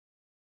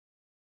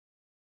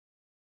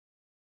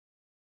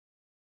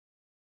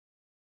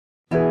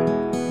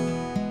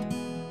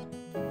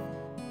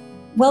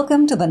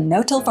Welcome to the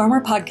No-Till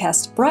Farmer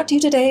Podcast, brought to you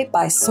today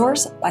by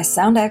Source by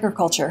Sound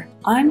Agriculture.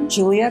 I'm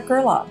Julia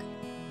Gerlach.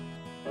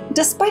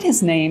 Despite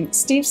his name,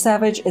 Steve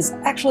Savage is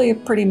actually a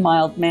pretty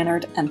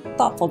mild-mannered and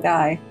thoughtful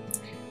guy.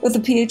 With a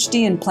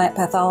PhD in plant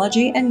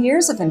pathology and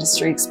years of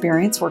industry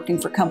experience working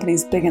for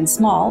companies big and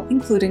small,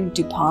 including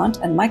DuPont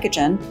and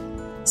Mycogen,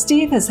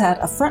 Steve has had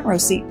a front-row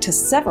seat to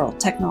several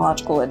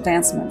technological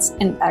advancements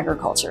in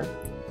agriculture.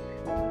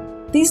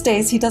 These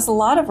days, he does a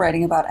lot of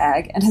writing about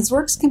ag, and his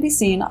works can be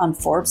seen on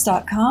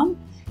Forbes.com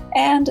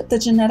and the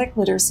Genetic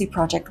Literacy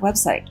Project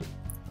website.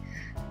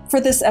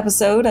 For this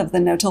episode of the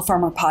No-Till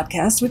Farmer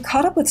Podcast, we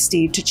caught up with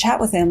Steve to chat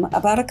with him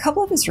about a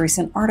couple of his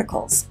recent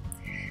articles.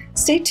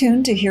 Stay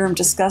tuned to hear him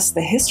discuss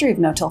the history of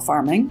no-till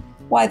farming,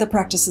 why the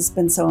practice has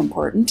been so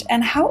important,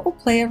 and how it will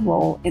play a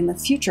role in the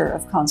future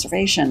of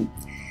conservation.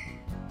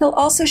 He'll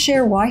also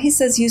share why he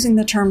says using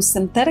the term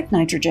synthetic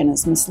nitrogen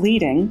is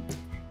misleading,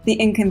 the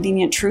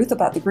inconvenient truth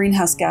about the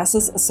greenhouse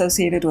gases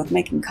associated with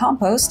making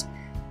compost,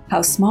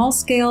 how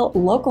small-scale,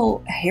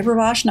 local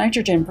Haber-Bosch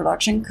nitrogen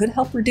production could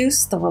help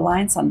reduce the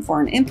reliance on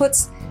foreign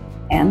inputs,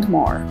 and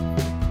more.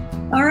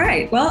 All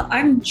right, well,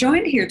 I'm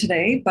joined here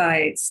today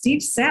by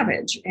Steve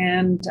Savage,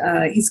 and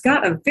he's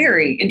got a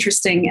very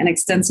interesting and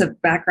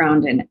extensive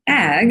background in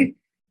ag,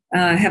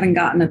 having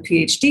gotten a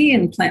PhD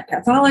in plant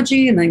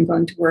pathology and then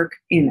going to work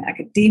in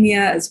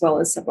academia, as well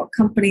as several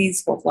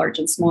companies, both large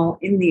and small,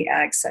 in the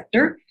ag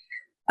sector.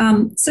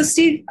 So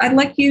Steve, I'd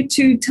like you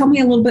to tell me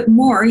a little bit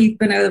more. You've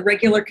been a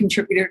regular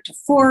contributor to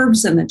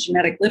Forbes and the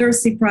Genetic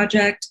Literacy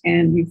Project,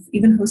 and you've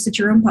even hosted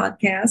your own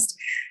podcast.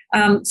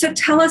 So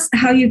tell us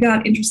how you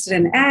got interested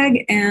in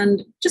ag,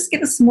 and just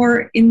give us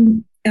more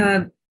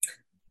a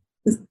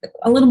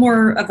little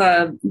more of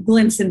a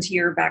glimpse into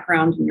your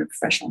background and your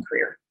professional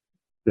career.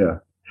 Yeah.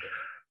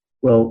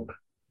 Well,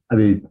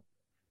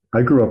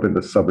 I grew up in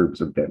the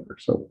suburbs of Denver,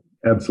 so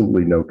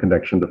absolutely no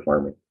connection to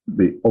farming.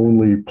 The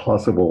only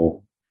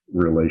possible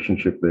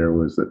relationship there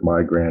was that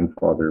my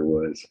grandfather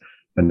was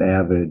an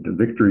avid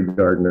victory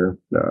gardener,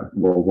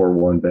 World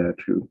War I vet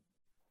who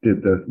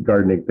did the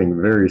gardening thing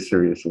very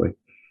seriously.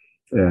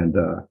 And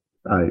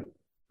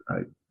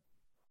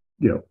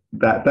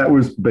that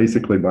was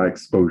basically my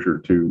exposure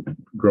to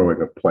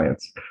growing up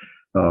plants.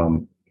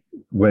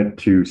 Went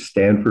to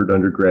Stanford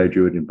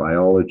undergraduate in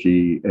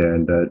biology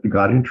and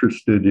got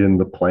interested in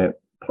the plant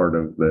part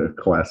of the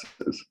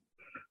classes.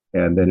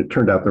 And then it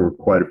turned out there were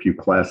quite a few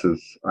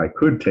classes I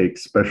could take,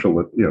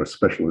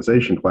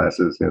 specialization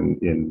classes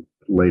in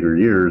later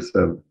years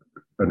of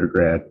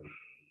undergrad.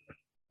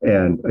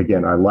 And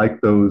again, I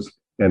liked those.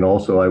 And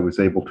also I was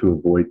able to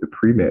avoid the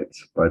pre-meds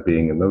by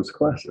being in those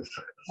classes.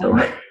 So,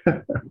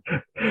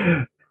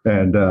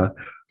 and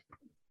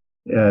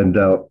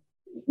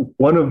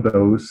one of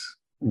those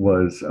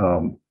was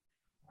a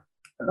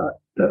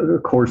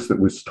course that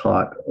was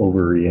taught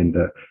over in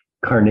the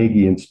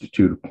Carnegie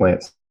Institute of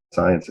Plant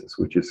Sciences,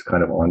 which is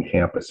kind of on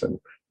campus, and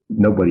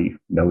nobody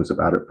knows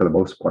about it for the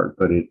most part,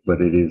 but it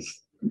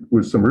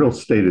was some real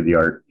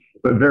state-of-the-art,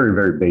 but very,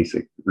 very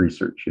basic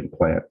research in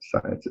plant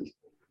sciences.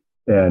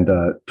 And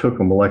took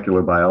a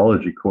molecular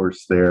biology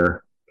course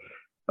there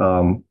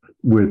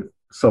with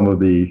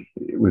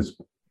it was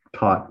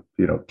taught,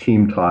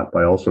 team taught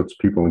by all sorts of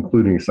people,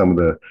 including some of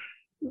the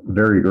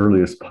very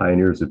earliest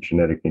pioneers of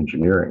genetic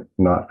engineering,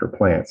 not for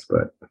plants,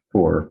 but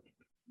for,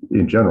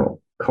 in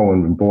general,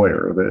 Cohen and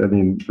Boyer.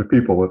 The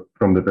people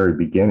from the very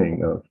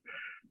beginning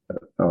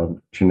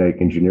of genetic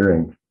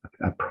engineering.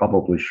 I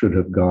probably should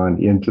have gone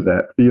into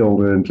that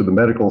field, into the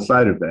medical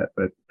side of that,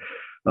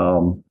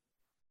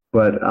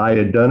 but I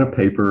had done a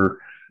paper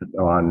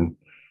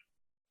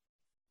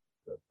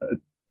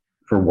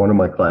for one of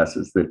my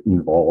classes that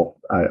involved,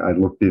 I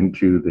looked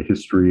into the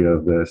history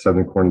of the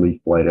southern corn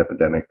leaf blight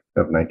epidemic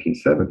of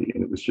 1970,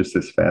 and it was just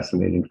this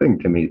fascinating thing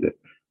to me that,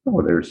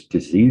 there's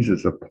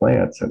diseases of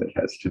plants, and it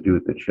has to do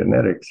with the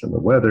genetics and the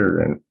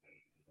weather. And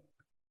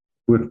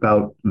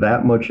without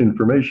that much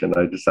information,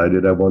 I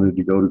decided I wanted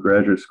to go to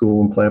graduate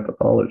school in plant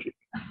pathology.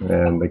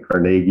 And the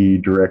Carnegie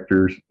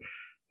directors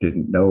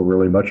didn't know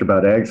really much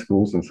about ag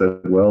schools and said,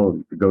 well,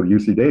 go to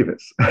UC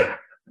Davis.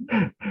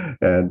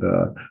 And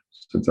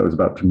since I was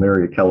about to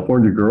marry a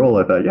California girl,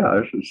 I thought,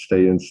 I should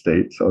stay in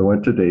state. So I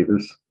went to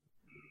Davis,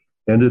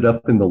 ended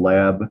up in the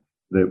lab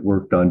that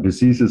worked on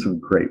diseases of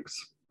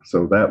grapes.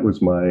 So that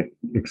was my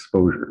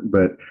exposure.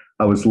 But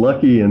I was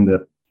lucky in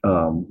that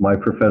my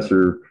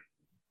professor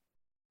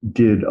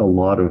did a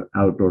lot of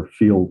outdoor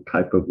field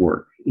type of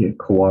work in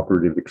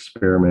cooperative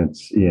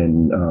experiments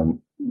in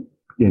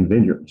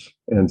vineyards.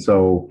 And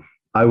so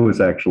I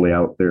was actually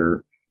out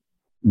there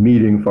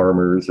meeting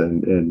farmers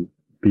and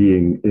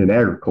being in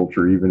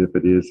agriculture, even if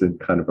it is in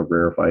kind of a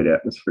rarefied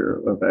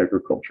atmosphere of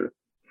agriculture.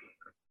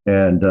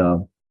 And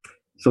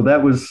so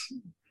that was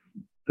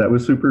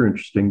super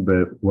interesting.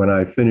 But when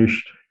I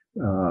finished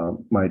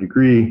my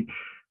degree,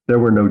 there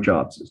were no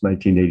jobs. It was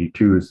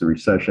 1982, is the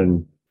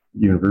recession.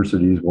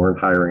 Universities weren't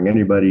hiring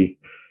anybody.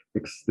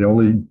 The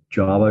only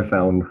job I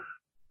found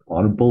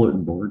on a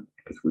bulletin board,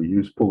 because we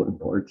use bulletin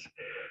boards,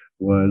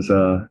 was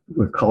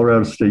with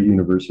Colorado State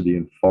University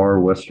in far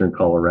western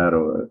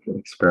Colorado, an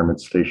experiment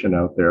station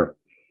out there.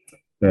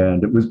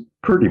 And it was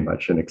pretty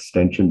much an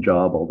extension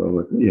job,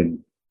 although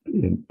in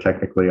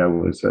technically I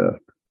was a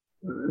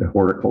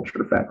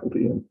horticulture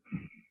faculty, and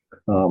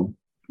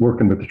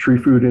working with the tree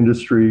food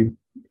industry.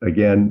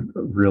 Again,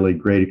 really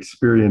great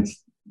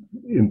experience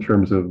in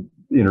terms of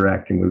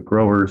interacting with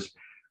growers,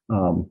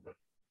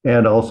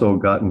 and also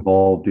got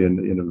involved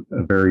in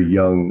a very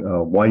young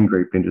wine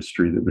grape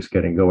industry that was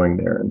getting going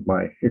there. And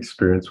my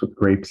experience with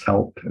grapes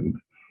helped. And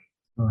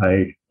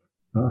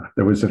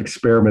there was an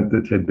experiment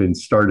that had been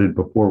started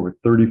before with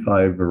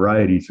 35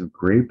 varieties of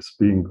grapes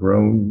being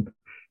grown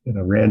in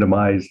a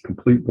randomized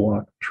complete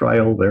block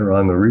trial there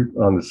on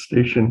the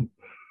station.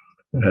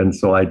 And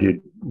so I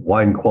did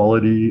wine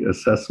quality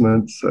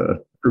assessments,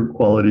 fruit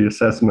quality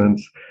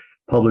assessments,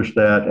 published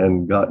that,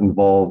 and got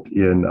involved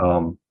in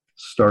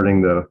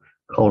starting the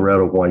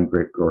Colorado Wine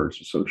Grape Growers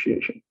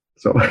Association.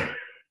 So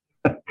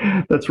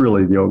that's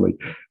really the only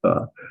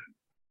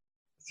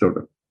sort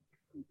of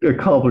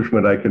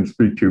accomplishment I can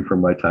speak to from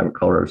my time at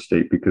Colorado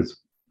State, because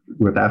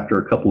after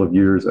a couple of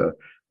years,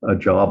 a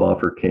job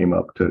offer came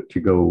up to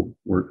go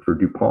work for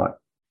DuPont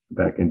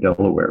back in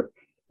Delaware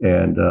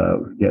and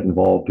get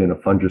involved in a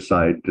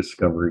fungicide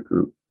discovery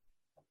group.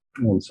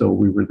 And so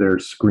we were there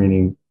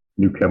screening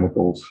new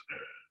chemicals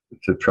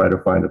to try to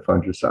find a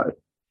fungicide.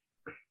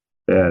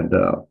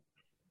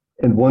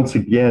 And once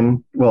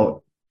again,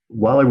 well,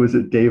 while I was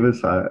at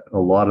Davis, a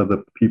lot of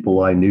the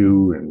people I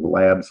knew and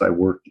labs I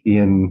worked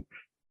in,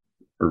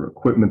 or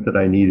equipment that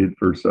I needed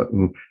for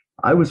something,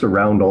 I was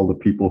around all the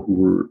people who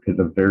were in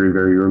the very,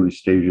 very early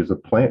stages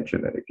of plant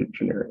genetic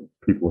engineering,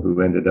 people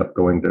who ended up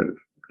going to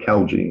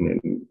Calgene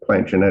and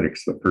Plant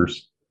Genetics, the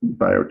first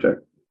biotech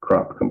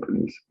crop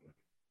companies.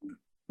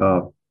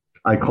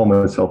 I call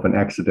myself an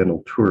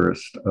accidental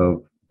tourist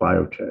of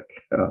biotech,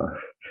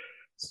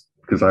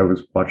 because I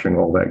was watching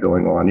all that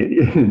going on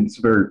in its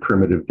very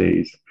primitive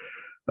days.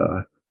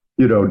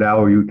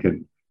 Now you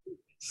can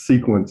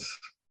sequence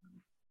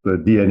the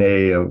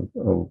DNA of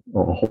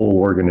a whole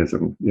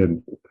organism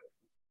in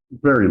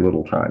very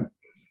little time.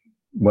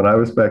 When I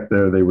was back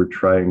there,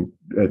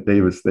 at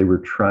Davis, they were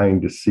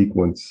trying to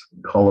sequence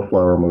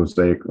cauliflower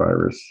mosaic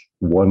virus,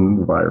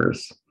 one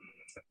virus,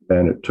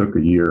 and it took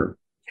a year.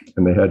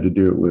 And they had to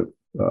do it with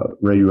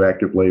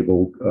radioactive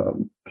labeled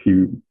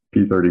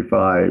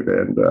P35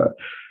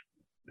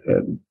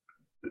 and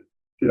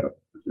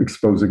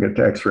exposing it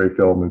to X-ray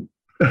film.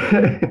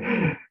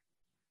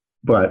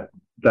 But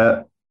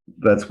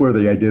that's where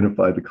they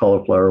identified the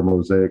cauliflower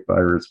mosaic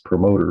virus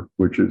promoter,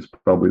 which is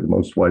probably the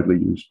most widely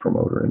used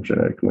promoter in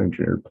genetically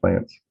engineered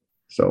plants.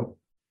 So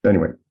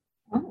anyway,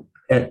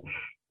 at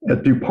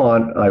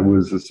DuPont, I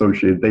was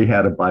associated, they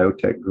had a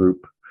biotech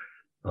group.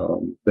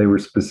 They were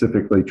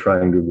specifically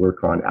trying to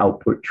work on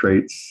output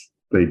traits.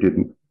 They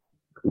didn't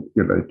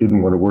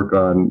want to work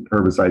on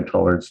herbicide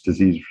tolerance,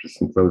 disease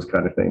resistance, those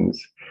kind of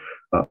things.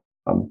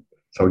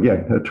 So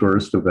again, a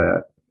tourist of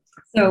that.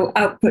 So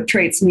output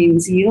traits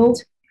means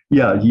yield?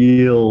 Yeah,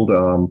 yield.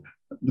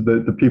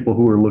 The people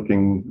who are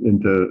looking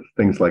into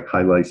things like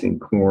high lysine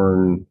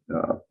corn,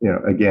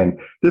 again,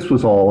 this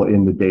was all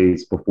in the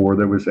days before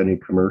there was any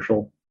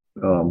commercial,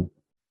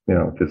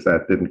 because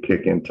that didn't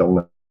kick in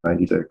until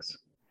 96,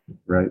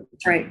 right?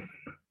 That's right.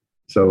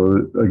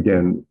 So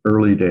again,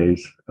 early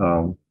days.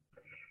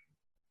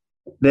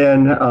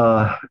 Then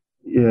I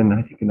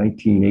think in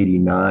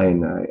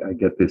 1989, I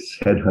get this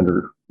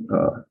headhunter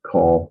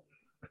call,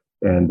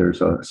 and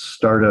there's a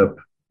startup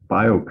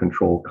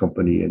biocontrol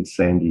company in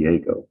San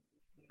Diego.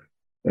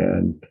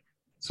 And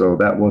so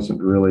that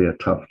wasn't really a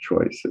tough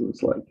choice. It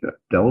was like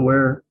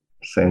Delaware,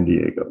 San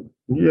Diego.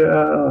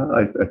 Yeah,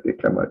 I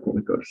think I might want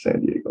to go to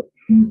San Diego.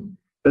 Mm-hmm.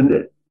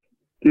 And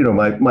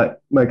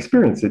my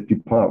experience at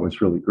DuPont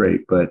was really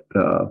great, but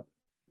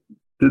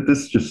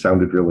this just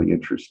sounded really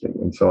interesting.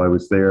 And so I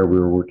was there. We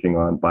were working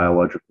on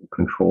biological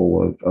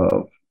control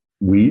of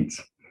weeds,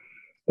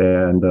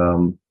 and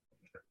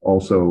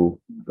also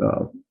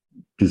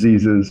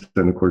diseases.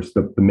 And of course,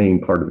 the main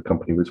part of the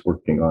company was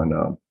working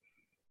on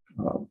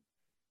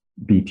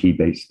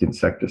Bt-based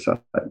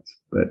insecticides,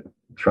 but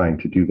trying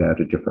to do that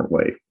a different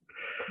way.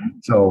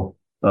 So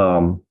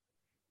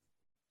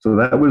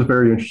that was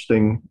very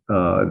interesting.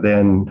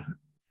 Then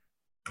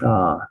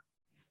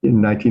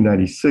in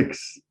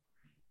 1996,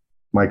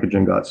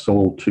 Mycogen got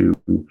sold to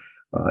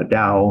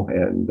Dow,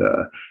 and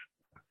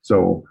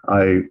so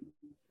I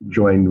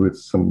joined with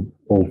some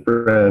old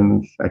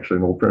friends, actually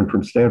an old friend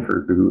from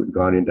Stanford who had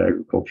gone into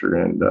agriculture,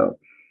 and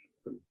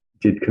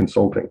did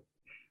consulting.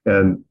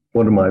 And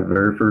one of my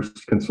very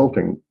first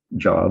consulting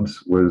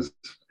jobs was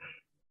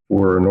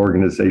for an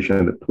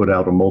organization that put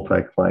out a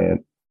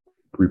multi-client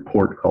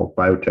report called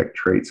Biotech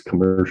Traits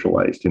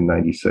Commercialized in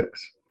 96,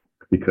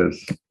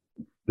 because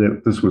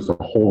this was a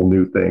whole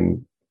new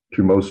thing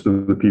to most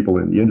of the people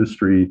in the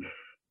industry.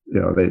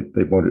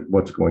 They wanted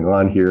what's going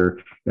on here.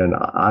 And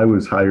I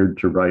was hired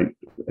to write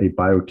a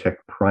biotech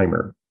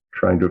primer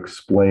trying to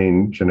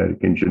explain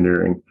genetic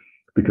engineering,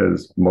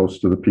 because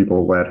most of the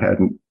people that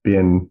hadn't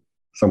been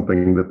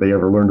something that they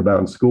ever learned about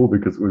in school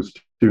because it was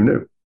too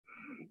new.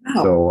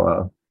 Wow.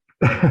 So,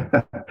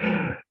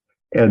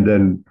 and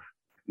then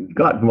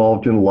got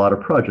involved in a lot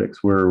of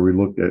projects where we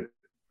looked at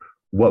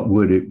what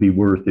would it be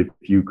worth if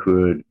you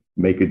could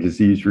make a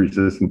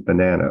disease-resistant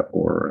banana,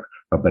 or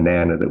a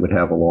banana that would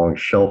have a long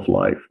shelf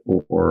life,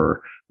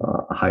 or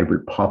a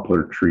hybrid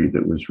poplar tree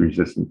that was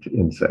resistant to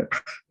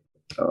insects.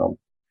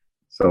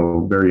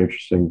 So very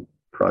interesting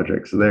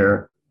projects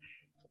there.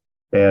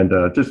 And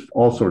just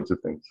all sorts of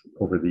things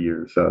over the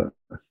years,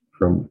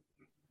 from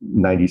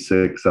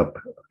 96 up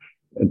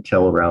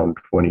until around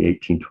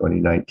 2018,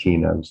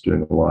 2019, I was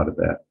doing a lot of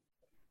that.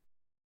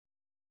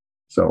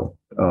 So,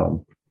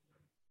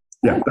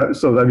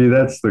 so I mean,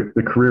 that's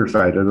the career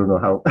side. I don't know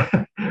how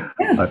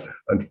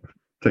I'm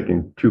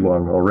taking too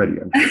long already.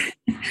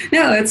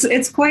 No,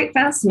 it's quite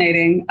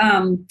fascinating.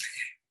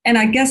 And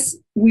I guess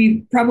we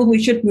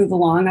probably should move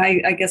along.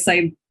 I guess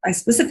I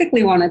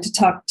specifically wanted to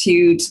talk to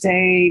you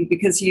today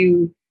because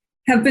you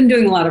have been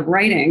doing a lot of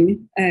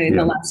writing in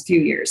the last few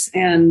years.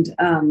 And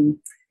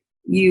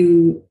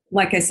you,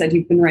 like I said,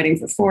 you've been writing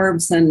for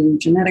Forbes and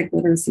Genetic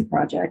Literacy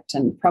Project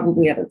and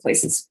probably other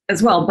places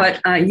as well. But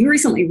you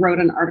recently wrote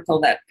an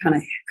article that kind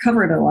of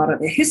covered a lot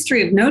of the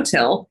history of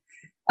no-till.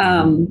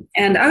 And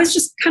I was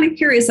just kind of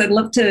curious. I'd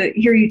love to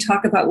hear you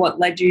talk about what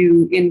led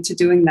you into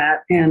doing that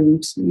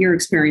and your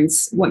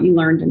experience, what you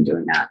learned in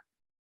doing that.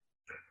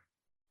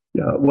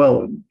 Yeah,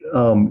 well,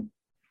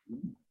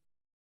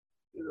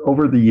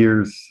 over the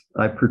years,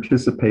 I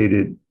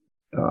participated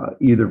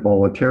either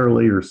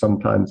voluntarily or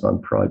sometimes on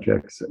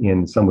projects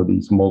in some of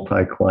these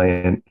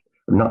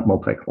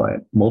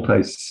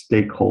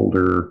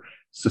multi-stakeholder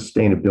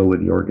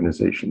sustainability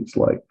organizations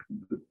like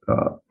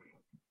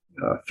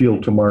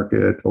Field to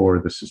Market, or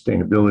the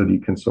Sustainability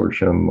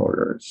Consortium,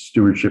 or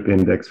Stewardship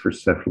Index for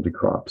Specialty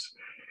Crops.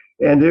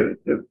 And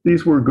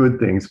these were good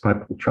things,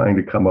 people trying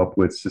to come up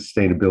with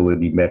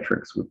sustainability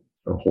metrics, with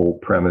the whole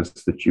premise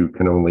that you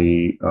can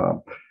only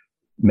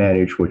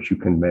manage what you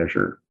can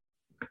measure.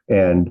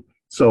 And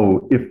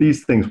so if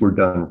these things were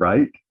done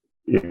right,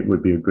 it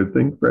would be a good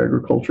thing for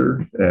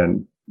agriculture,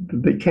 and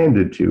they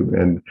tended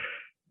to.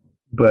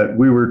 But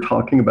we were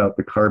talking about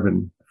the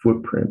carbon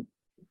footprint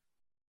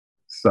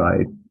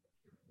side.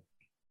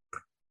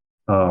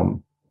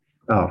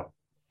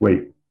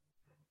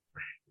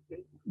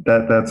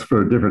 That's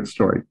for a different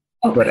story.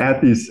 Okay. But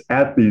at these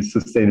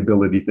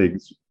sustainability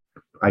things,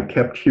 I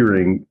kept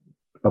hearing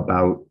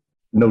about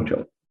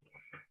no-till,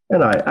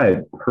 and I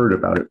had heard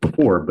about it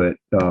before, but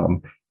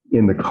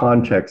in the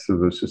context of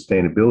the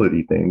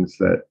sustainability things,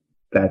 that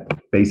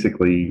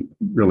basically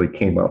really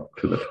came up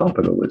to the top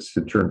of the list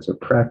in terms of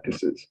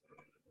practices.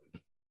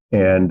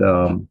 And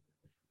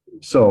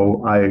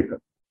so I,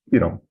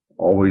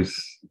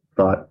 always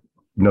thought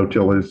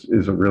no-till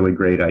is a really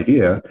great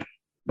idea,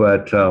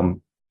 but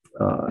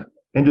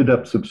ended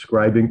up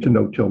subscribing to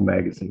No-Till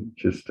magazine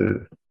just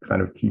to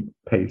kind of keep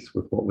pace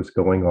with what was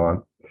going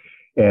on.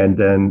 And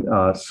then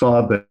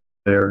saw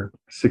their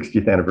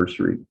 60th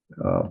anniversary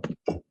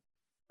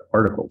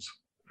articles.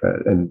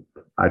 And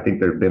I think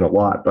there have been a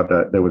lot,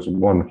 but there was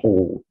one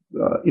whole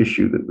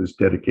issue that was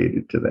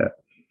dedicated to that.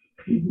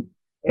 Mm-hmm.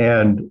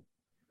 And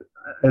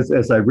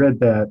as I read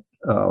that,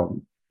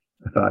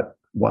 I thought,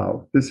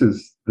 wow, this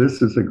is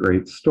a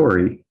great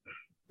story,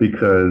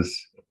 because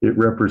it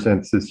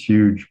represents this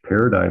huge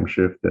paradigm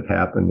shift that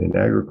happened in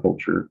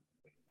agriculture.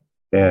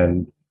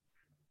 And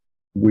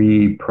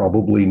we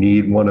probably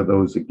need one of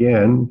those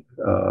again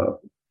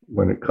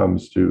when it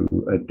comes to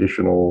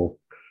additional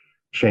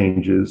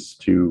changes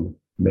to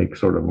make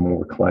sort of a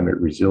more climate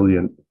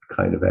resilient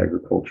kind of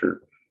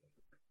agriculture.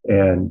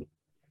 And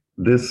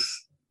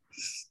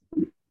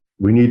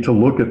we need to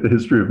look at the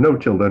history of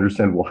no-till to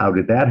understand, well, how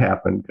did that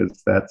happen?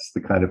 Because that's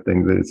the kind of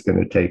thing that it's going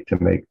to take to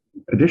make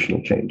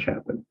additional change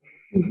happen.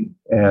 Mm-hmm.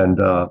 And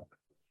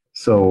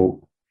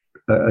so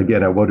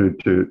again, I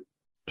wanted to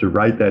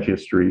write that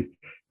history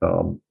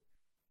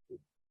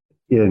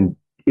in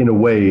a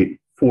way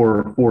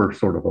for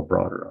sort of a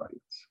broader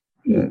audience.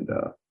 Mm-hmm. And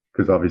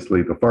because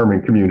obviously the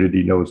farming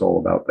community knows all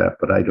about that,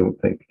 but I don't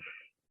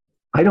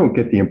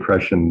get the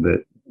impression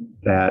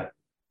that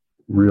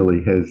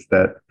really has,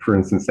 that, for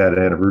instance, that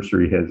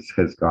anniversary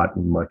has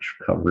gotten much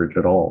coverage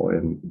at all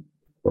in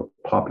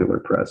popular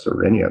press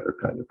or any other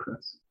kind of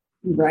press.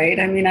 Right.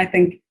 I mean, I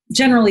think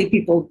generally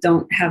people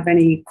don't have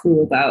any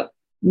clue about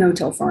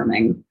no-till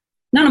farming.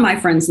 None of my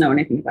friends know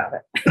anything about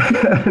it.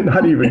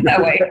 Not even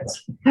that way.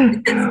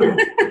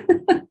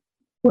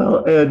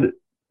 Well,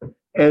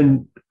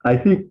 and I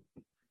think,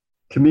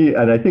 to me,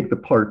 and I think the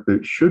part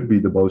that should be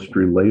the most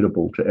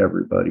relatable to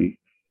everybody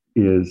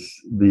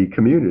is the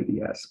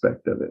community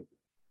aspect of it.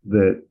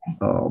 That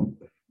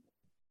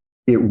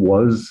it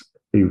was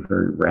a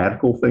very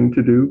radical thing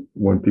to do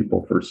when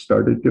people first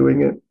started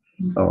doing it.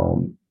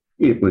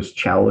 It was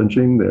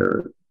challenging.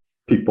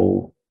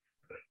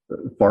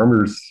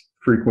 Farmers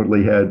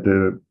frequently had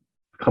to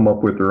come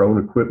up with their own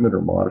equipment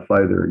or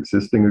modify their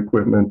existing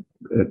equipment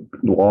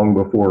long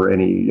before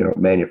any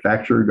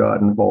manufacturer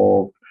got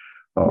involved.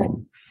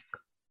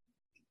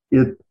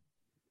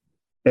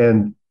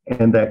 and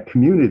that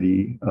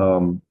community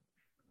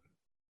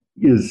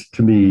is,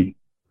 to me,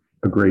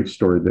 a great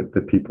story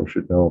that people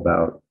should know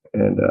about.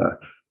 And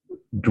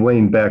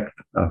Dwayne Beck,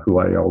 who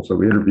I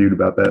also interviewed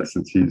about that,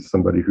 since he's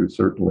somebody who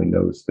certainly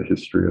knows the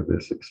history of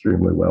this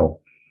extremely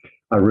well.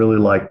 I really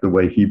like the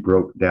way he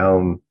broke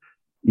down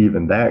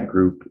even that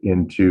group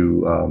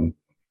into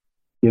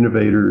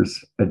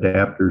innovators,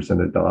 adapters,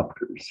 and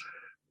adopters.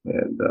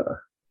 And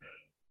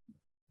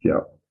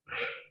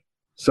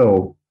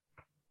so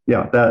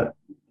that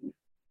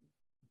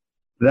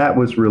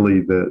was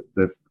really the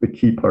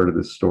key part of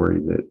the story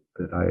that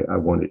I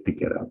wanted to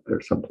get out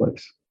there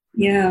someplace.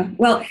 Yeah,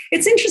 well,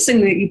 it's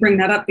interesting that you bring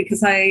that up,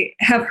 because I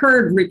have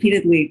heard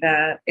repeatedly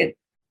that it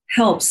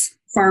helps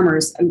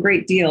farmers a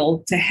great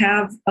deal to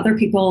have other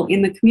people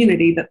in the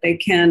community that they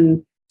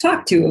can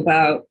talk to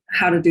about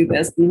how to do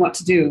this and what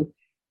to do.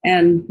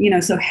 And,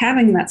 so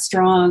having that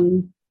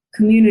strong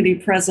community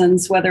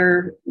presence,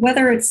 whether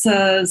it's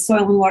a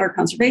soil and water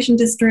conservation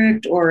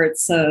district, or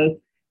it's a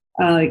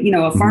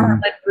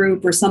farmer-led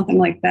group or something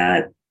like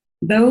that,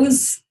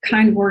 those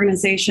kind of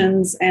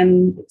organizations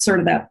and sort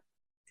of that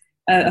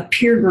a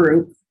peer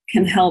group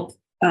can help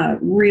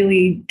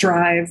really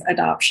drive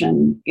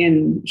adoption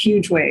in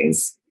huge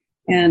ways.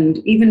 And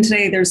even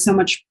today, there's so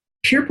much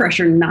peer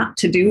pressure not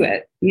to do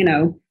it.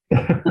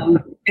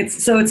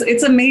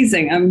 It's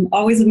amazing. I'm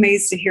always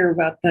amazed to hear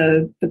about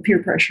the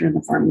peer pressure in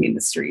the farming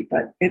industry,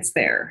 but it's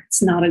there.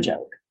 It's not a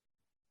joke.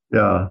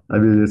 Yeah, I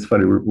mean, it's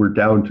funny. We're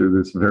down to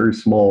this very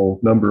small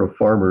number of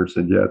farmers,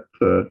 and yet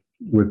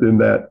within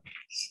that,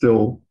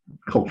 still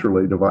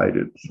culturally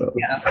divided. So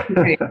yeah,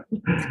 right.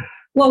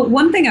 Well,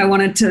 one thing I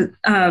wanted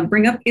to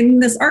bring up in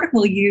this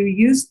article, you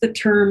used the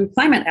term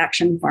climate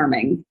action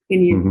farming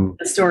in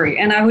the story,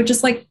 and I would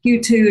just like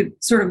you to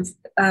sort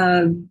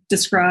of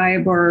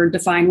describe or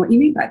define what you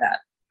mean by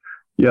that.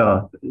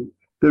 Yeah,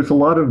 there's a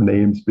lot of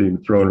names being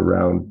thrown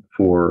around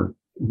for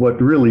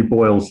what really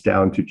boils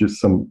down to just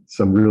some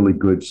really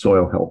good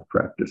soil health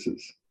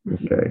practices.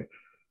 Okay,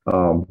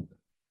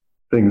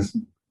 things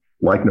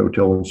like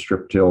no-till and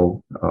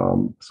strip-till,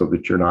 so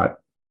that you're not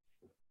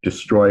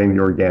destroying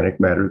the organic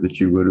matter that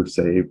you would have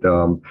saved,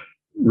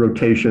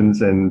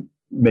 rotations, and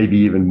maybe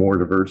even more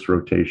diverse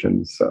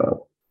rotations,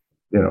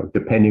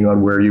 depending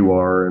on where you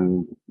are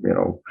and,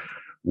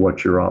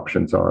 what your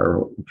options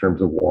are in terms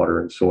of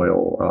water and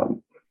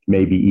soil,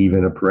 maybe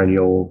even a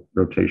perennial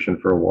rotation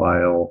for a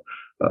while,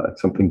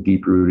 something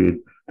deep-rooted,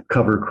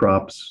 cover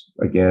crops,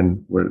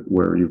 again,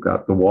 where you've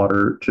got the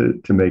water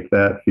to make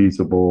that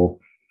feasible.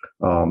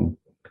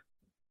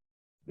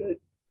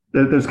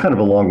 There's kind of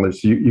a long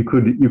list. You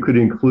could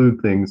include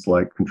things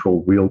like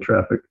controlled wheel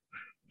traffic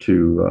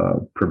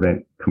to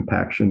prevent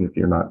compaction if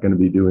you're not going to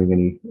be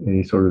doing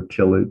any sort of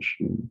tillage.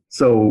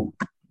 So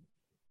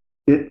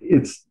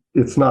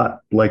it's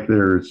not like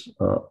there's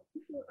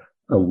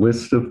a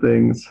list of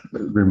things.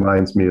 It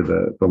reminds me of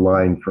the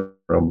line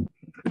from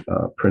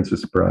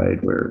Princess Bride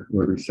where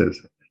he says,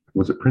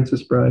 was it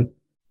Princess Bride?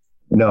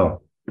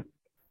 No,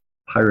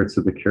 Pirates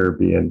of the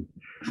Caribbean,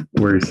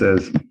 where he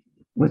says,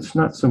 well, it's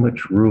not so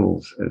much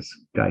rules as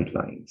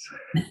guidelines.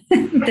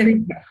 There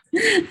you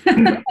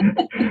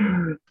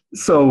go.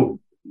 So,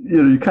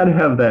 you kind of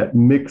have that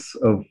mix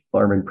of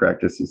farming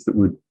practices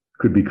that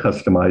could be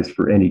customized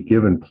for any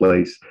given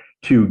place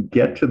to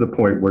get to the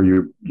point where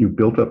you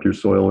built up your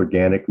soil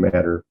organic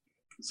matter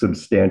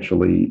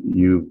substantially.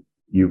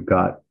 You've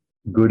got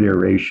good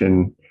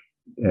aeration,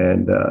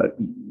 and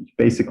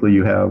basically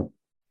you have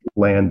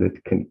land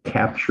that can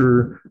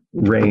capture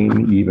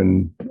rain,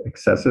 even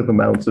excessive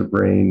amounts of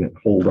rain, and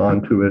hold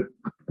on to it.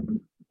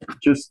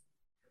 Just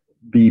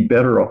be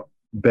better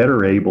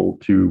able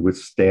to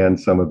withstand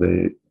some of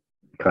the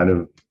kind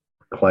of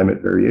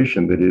climate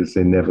variation that is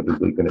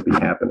inevitably going to be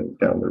happening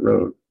down the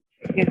road.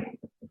 Yeah.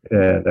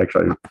 And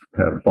actually, I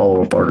had a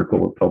follow-up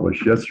article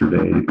published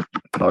yesterday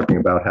talking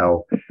about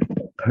how,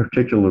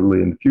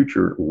 particularly in the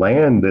future,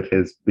 land that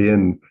has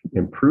been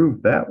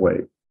improved that way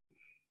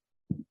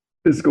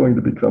is going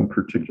to become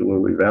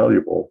particularly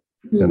valuable.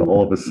 And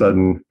all of a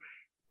sudden,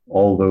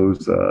 all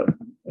those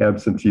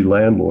absentee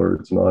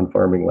landlords,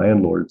 non-farming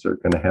landlords, are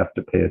going to have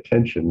to pay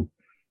attention,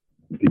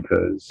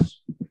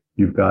 because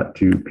you've got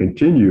to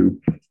continue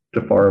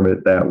to farm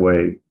it that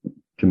way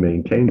to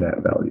maintain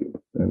that value.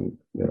 And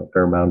a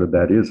fair amount of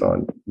that is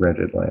on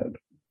rented land.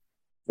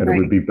 And right. It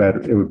would be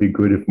better. It would be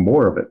good if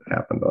more of it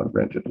happened on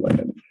rented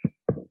land.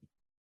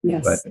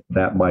 Yes. But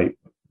that might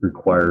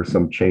require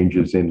some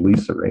changes in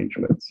lease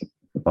arrangements.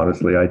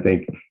 Honestly, I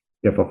think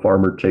if a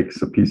farmer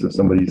takes a piece of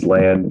somebody's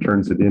land,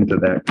 turns it into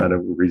that kind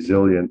of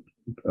resilient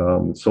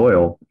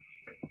soil,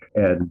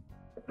 and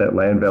that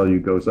land value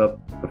goes up,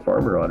 the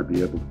farmer ought to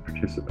be able to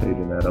participate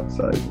in that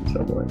upside in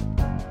some way.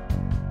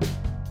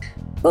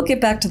 We'll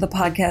get back to the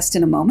podcast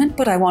in a moment,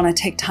 but I want to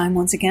take time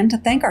once again to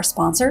thank our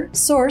sponsor,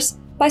 Source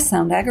by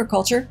Sound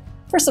Agriculture,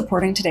 for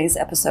supporting today's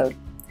episode.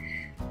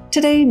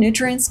 Today,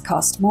 nutrients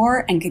cost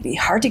more and can be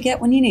hard to get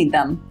when you need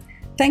them.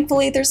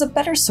 Thankfully, there's a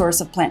better source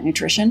of plant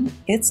nutrition.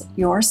 It's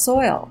your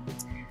soil.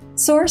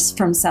 Source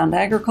from Sound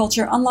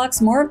Agriculture unlocks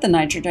more of the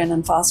nitrogen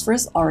and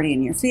phosphorus already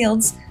in your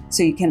fields,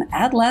 so you can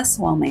add less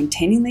while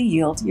maintaining the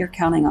yield you're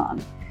counting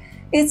on.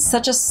 It's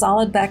such a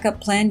solid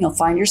backup plan, you'll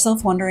find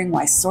yourself wondering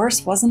why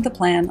Source wasn't the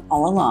plan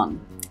all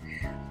along.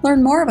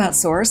 Learn more about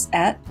Source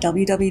at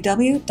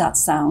www.sound.ag.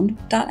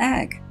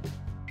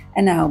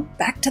 And now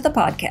back to the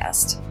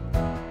podcast.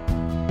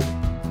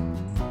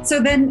 So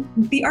then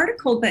the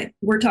article that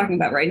we're talking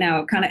about right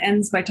now kind of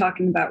ends by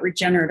talking about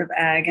regenerative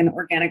ag and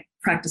organic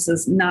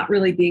practices not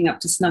really being up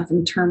to snuff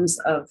in terms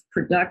of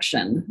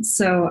production.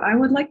 So I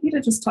would like you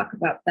to just talk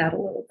about that a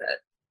little bit.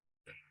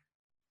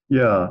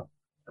 Yeah,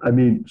 I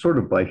mean, sort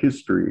of by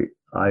history,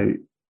 I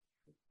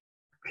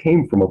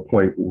came from a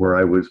point where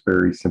I was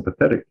very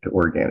sympathetic to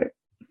organic.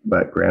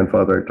 My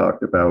grandfather I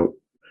talked about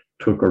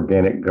took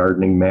Organic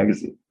Gardening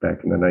magazine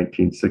back in the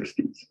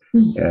 1960s.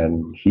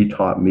 And he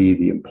taught me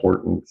the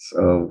importance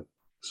of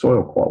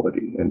soil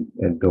quality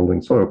and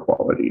building soil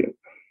quality. And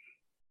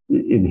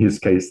in his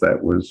case,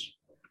 that was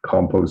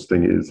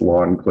composting his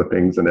lawn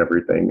clippings and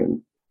everything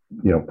and,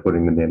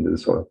 putting them into the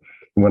soil.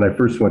 And when I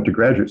first went to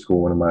graduate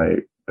school, one of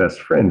my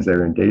best friends,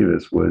 Aaron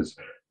Davis, was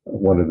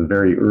one of the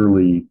very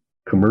early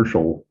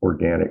commercial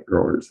organic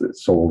growers that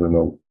sold in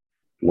the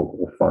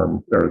local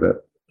farm or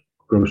the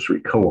grocery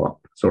co-op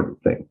sort of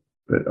thing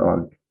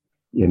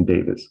in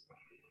Davis.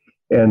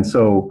 And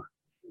so,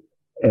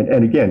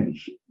 and again,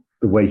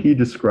 the way he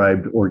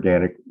described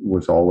organic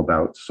was all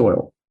about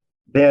soil.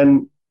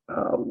 Then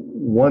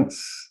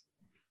once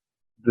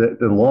the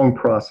long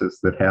process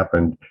that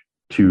happened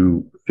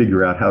to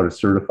figure out how to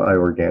certify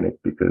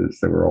organic, because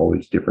there were all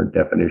these different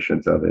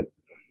definitions of it,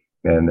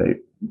 and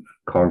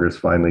Congress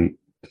finally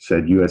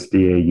said,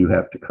 USDA, you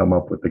have to come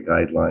up with the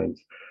guidelines.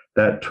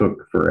 That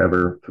took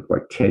forever, took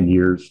like 10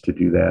 years to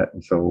do that.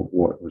 And so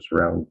what was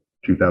around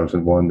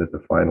 2001 that the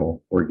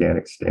final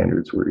organic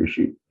standards were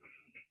issued.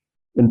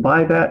 And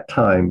by that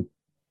time,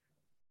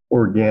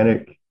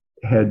 organic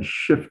had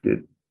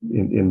shifted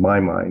in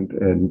my mind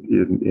and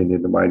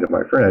in the mind of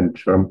my friend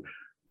from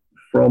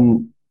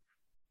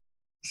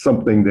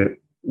something that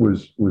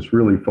was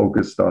really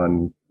focused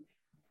on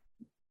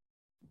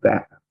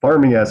that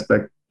farming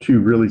aspect to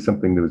really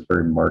something that was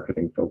very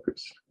marketing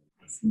focused.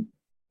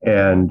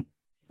 And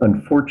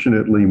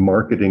unfortunately,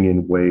 marketing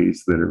in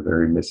ways that are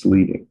very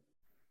misleading.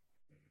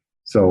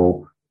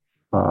 So,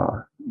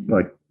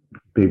 like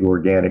Big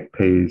Organic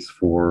pays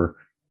for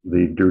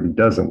the Dirty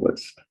Dozen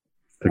list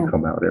to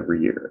come out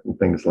every year and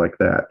things like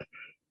that.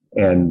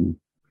 And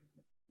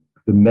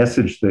the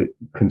message that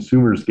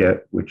consumers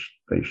get, which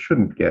they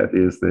shouldn't get,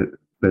 is that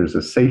there's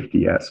a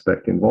safety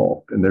aspect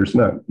involved, and there's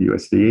none. The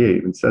USDA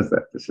even says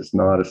that this is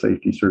not a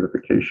safety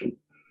certification.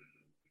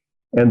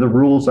 And the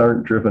rules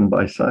aren't driven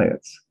by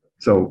science.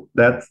 So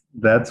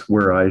that's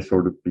where I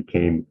sort of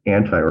became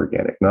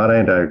anti-organic, not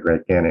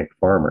anti-organic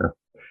farmer,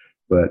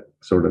 but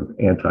sort of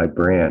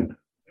anti-brand.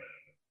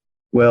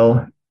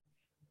 Well,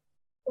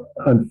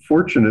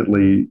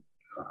 unfortunately,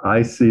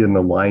 I see an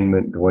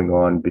alignment going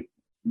on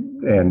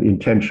and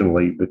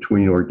intentionally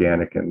between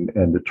organic and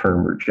the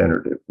term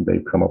regenerative.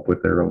 They've come up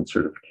with their own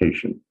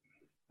certification.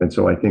 And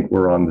so I think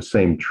we're on the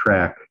same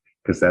track,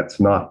 because that's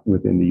not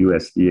within the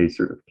USDA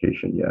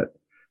certification yet.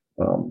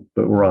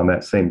 But we're on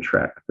that same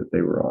track that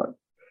they were on.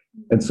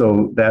 And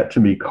so that to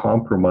me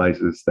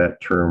compromises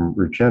that term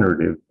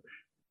regenerative,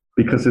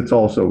 because it's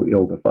also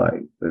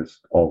ill-defined.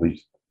 There's all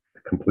these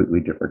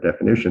completely different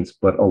definitions,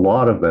 but a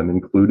lot of them,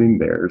 including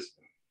theirs,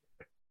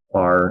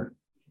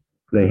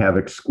 they have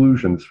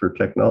exclusions for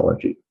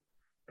technology.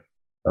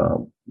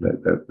 They'll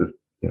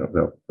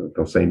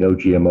say no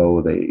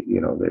GMO.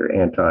 They're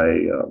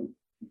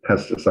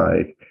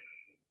anti-pesticide,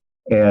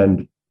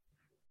 and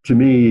to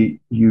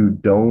me, you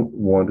don't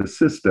want a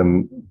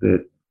system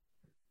that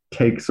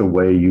takes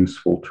away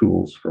useful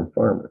tools from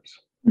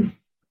farmers,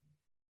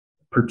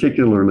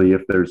 particularly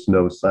if there's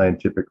no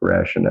scientific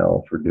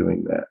rationale for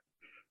doing that.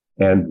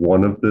 And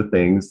one of the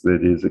things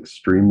that is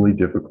extremely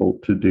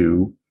difficult to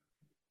do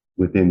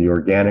within the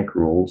organic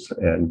rules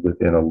and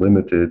within a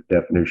limited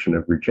definition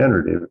of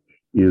regenerative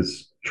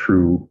is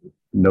true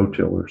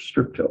no-till or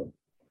strip-till.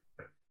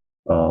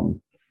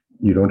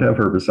 You don't have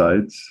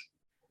herbicides,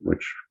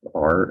 which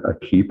are a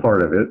key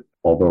part of it,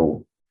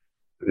 although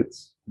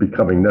it's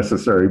becoming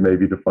necessary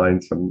maybe to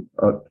find some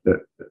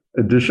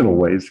additional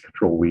ways to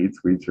control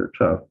weeds. Weeds are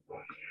tough.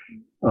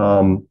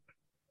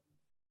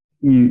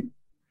 You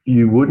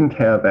wouldn't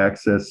have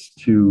access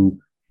to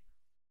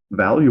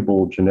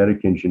valuable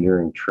genetic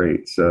engineering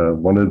traits.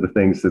 One of the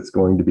things that's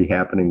going to be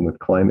happening with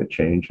climate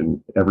change,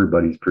 and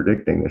everybody's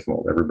predicting this,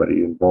 well,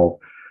 everybody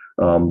involved,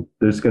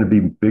 there's going to be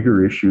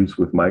bigger issues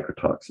with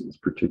mycotoxins,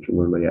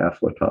 particularly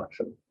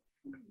aflatoxin.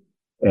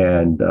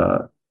 And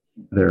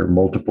there are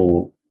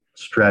multiple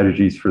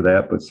strategies for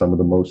that, but some of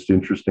the most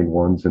interesting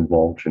ones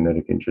involve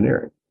genetic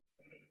engineering.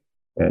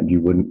 And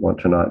you wouldn't want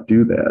to not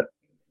do that.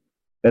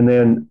 And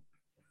then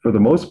for the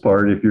most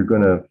part, if you're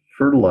going to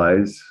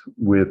fertilize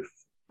with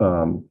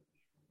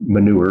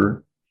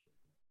manure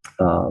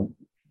or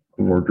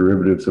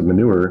derivatives of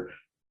manure,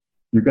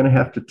 you're going to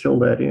have to till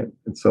that in.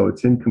 And so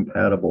it's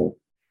incompatible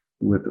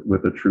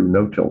with a true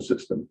no-till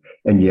system.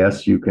 And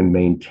yes, you can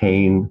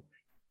maintain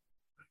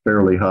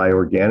fairly high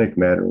organic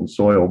matter in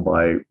soil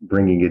by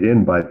bringing it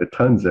in by the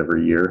tons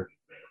every year,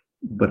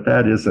 but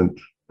that isn't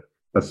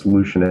a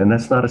solution, and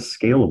that's not a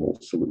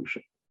scalable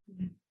solution.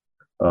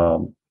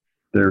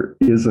 There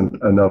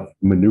isn't enough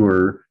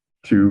manure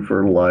to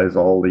fertilize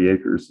all the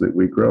acres that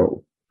we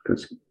grow,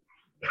 because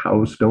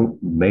cows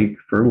don't make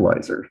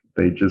fertilizer.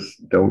 They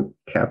just don't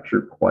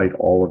capture quite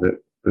all of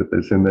it that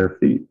is in their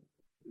feed.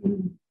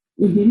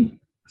 Mm-hmm.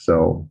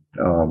 So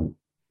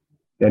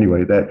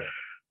anyway, that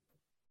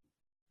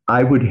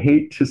I would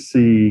hate to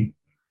see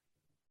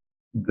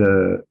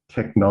the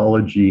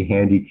technology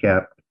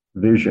handicapped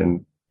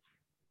vision,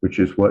 which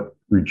is what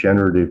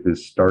regenerative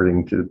is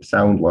starting to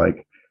sound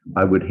like.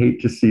 I would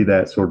hate to see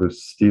that sort of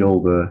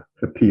steal the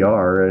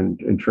PR and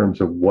in terms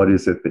of what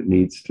is it that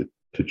needs to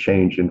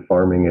change in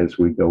farming as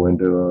we go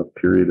into a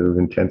period of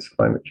intense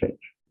climate change.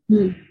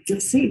 I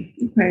see.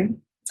 Okay.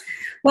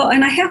 Well,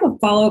 and I have a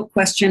follow-up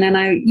question,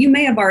 and you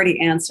may have already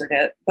answered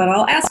it, but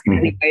I'll ask it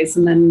anyways,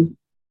 and then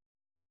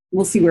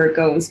we'll see where it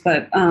goes.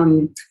 But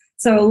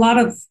so a lot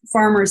of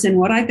farmers in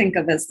what I think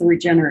of as the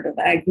regenerative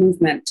ag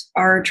movement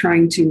are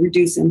trying to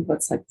reduce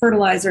inputs like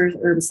fertilizers,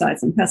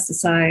 herbicides, and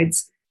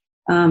pesticides.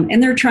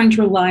 And they're trying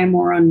to rely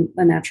more on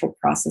the natural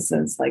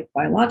processes like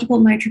biological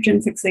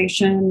nitrogen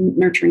fixation,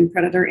 nurturing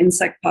predator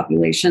insect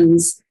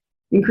populations,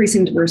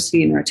 increasing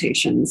diversity in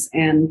rotations,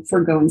 and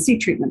foregoing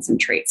seed treatments and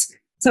traits.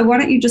 So why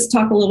don't you just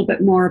talk a little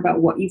bit more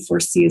about what you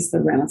foresee as the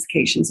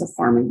ramifications of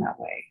farming that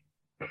way?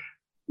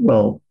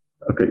 Well,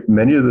 okay,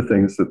 many of the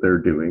things that they're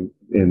doing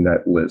in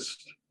that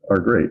list are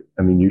great.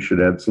 I mean, you should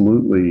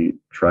absolutely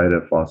try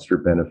to foster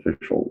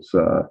beneficials.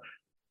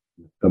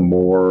 The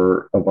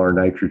more of our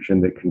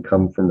nitrogen that can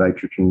come from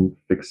nitrogen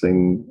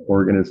fixing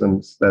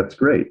organisms, that's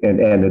great.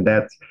 And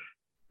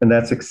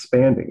that's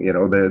expanding. You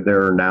know,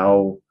 there are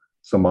now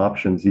some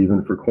options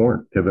even for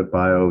corn. Pivot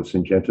Bio,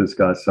 Syngenta's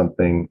got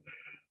something,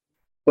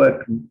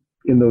 but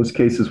in those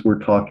cases, we're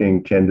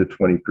talking 10 to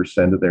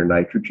 20% of their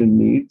nitrogen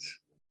needs,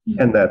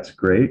 and that's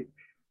great.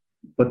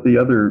 But the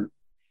other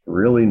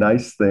really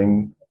nice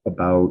thing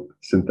about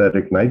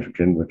synthetic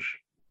nitrogen, which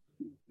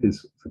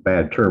is a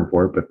bad term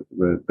for it, but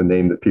the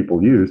name that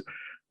people use,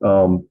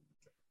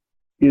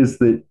 is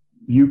that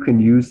you can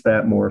use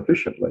that more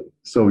efficiently.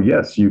 So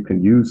yes, you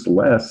can use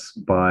less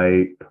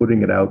by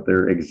putting it out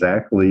there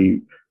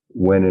exactly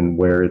when and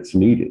where it's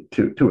needed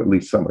to at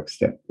least some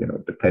extent, you know,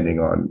 depending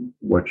on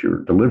what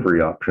your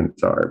delivery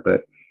options are.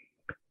 But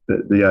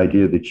the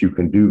idea that you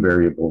can do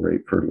variable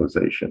rate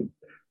fertilization,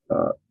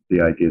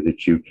 the idea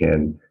that you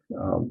can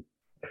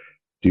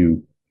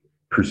do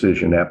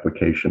precision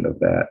application of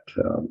that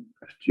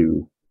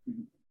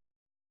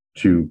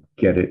to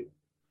get it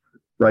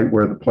right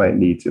where the plant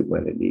needs it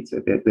when it needs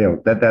it.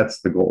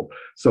 That's the goal.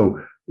 So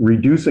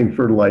reducing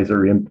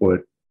fertilizer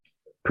input,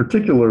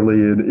 particularly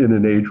in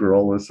an age where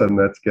all of a sudden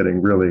that's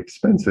getting really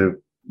expensive,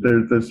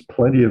 there's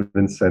plenty of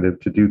incentive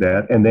to do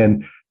that. And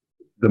then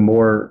the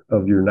more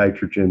of your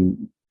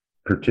nitrogen,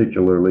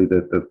 particularly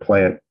that the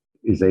plant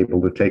is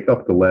able to take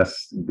up, the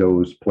less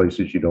goes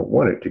places you don't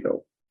want it to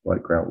go,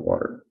 like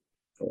groundwater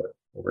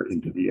or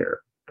into the air.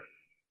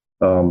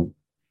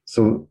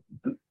 So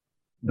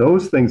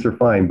those things are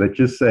fine, but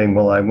just saying,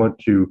 well, I want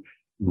to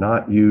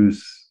not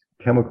use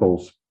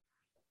chemicals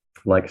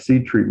like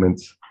seed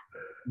treatments,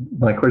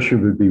 my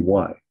question would be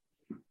why?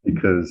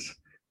 Because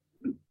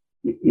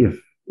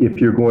if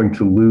you're going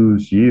to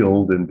lose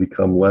yield and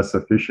become less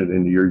efficient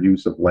in your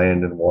use of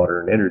land and water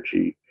and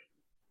energy,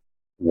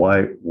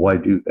 why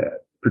do that?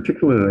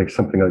 Particularly like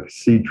something like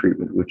seed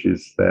treatment, which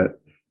is that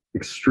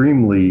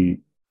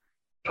extremely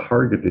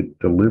targeted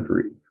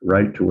delivery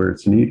right to where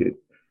it's needed.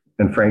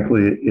 And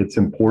frankly, it's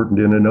important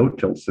in a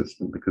no-till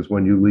system, because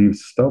when you leave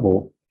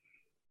stubble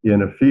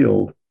in a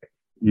field,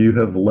 you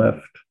have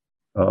left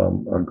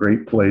a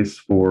great place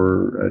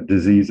for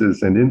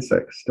diseases and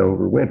insects to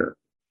overwinter.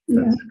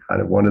 That's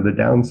kind of one of the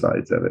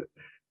downsides of it.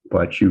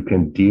 But you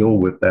can deal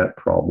with that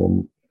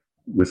problem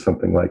with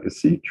something like a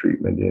seed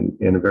treatment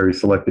in a very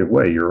selective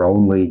way. You're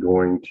only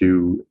going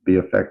to be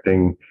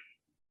affecting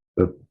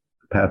the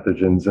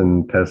pathogens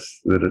and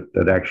pests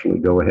that actually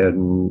go ahead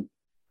and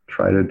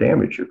try to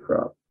damage your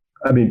crop.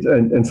 I mean,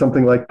 and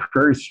something like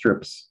prairie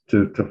strips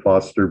to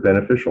foster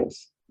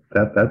beneficials,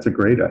 that's a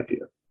great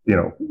idea, you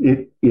know,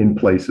 in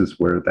places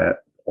where that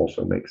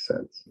also makes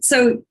sense.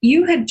 So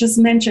you had just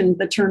mentioned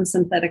the term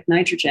synthetic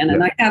nitrogen,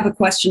 and I have a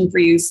question for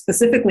you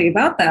specifically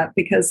about that,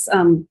 because,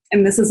 and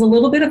this is a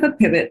little bit of a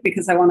pivot,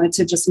 because I wanted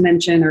to just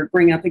mention or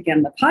bring up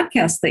again the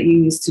podcast that you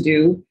used to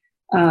do.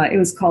 It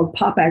was called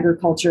Pop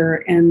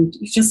Agriculture, and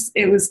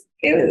it was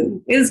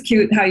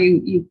cute how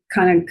you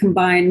kind of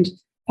combined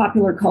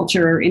popular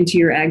culture into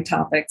your ag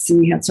topics,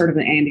 and you had sort of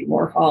an Andy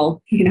Warhol,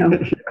 you know,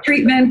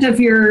 treatment of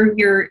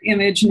your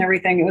image and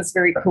everything. It was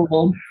very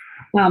cool.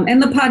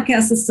 And the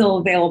podcast is still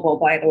available,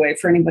 by the way,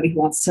 for anybody who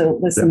wants to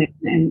listen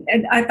in.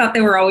 And I thought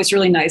they were always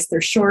really nice.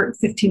 They're short,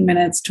 15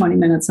 minutes, 20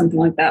 minutes, something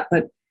like that,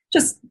 but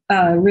just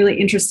really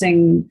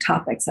interesting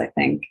topics, I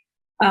think.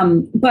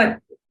 But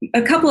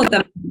a couple of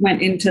them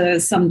went into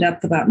some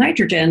depth about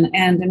nitrogen,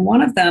 and in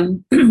one of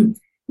them,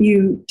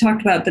 you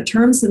talked about the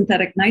term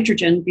synthetic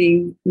nitrogen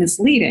being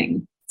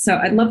misleading. So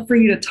I'd love for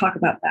you to talk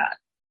about that.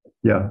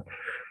 Yeah.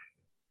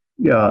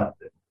 Yeah.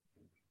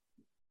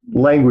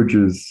 Language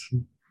is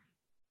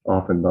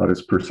often not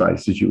as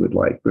precise as you would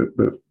like, but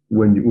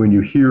when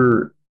you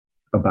hear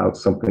about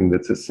something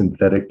that's a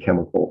synthetic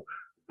chemical,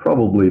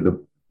 probably the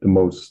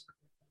most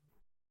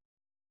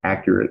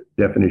accurate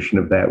definition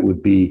of that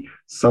would be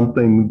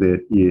something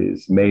that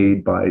is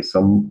made by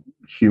some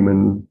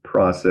human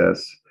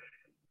process,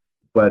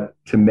 but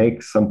to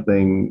make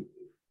something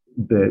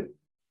that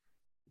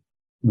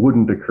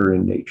wouldn't occur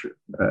in nature.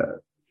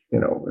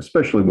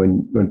 Especially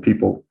when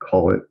people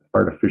call it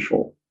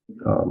artificial,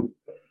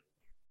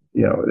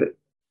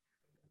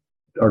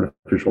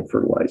 artificial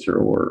fertilizer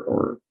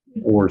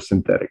or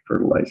synthetic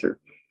fertilizer.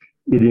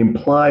 It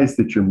implies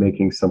that you're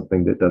making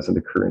something that doesn't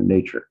occur in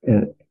nature.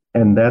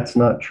 And that's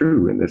not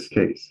true in this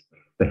case.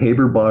 The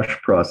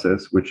Haber-Bosch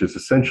process, which is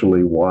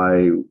essentially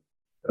why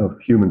a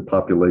human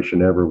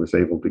population ever was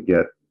able to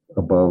get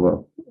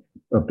above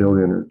a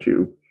billion or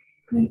two,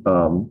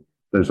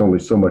 there's only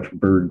so much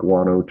bird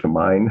guano to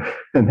mine,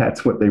 and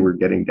that's what they were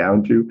getting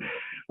down to.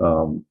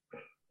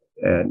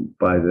 And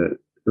by the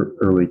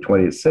early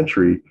 20th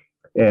century,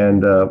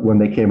 and when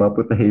they came up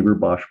with the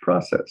Haber-Bosch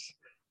process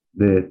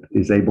that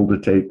is able to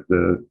take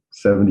the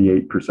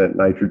 78%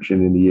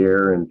 nitrogen in the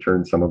air and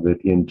turn some of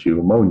it into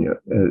ammonia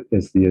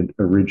as the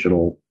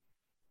original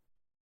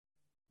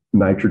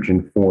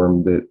nitrogen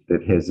form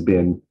that has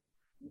been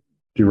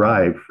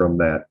derived from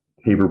that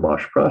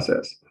Haber-Bosch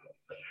process.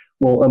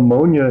 Well,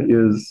 ammonia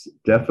is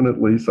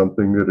definitely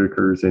something that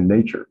occurs in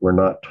nature. We're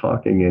not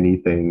talking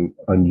anything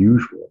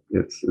unusual.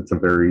 It's a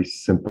very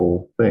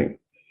simple thing.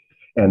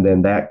 And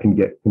then that can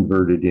get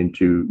converted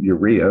into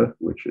urea,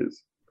 which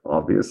is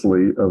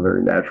obviously a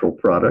very natural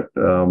product,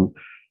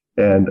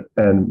 and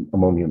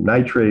ammonium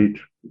nitrate,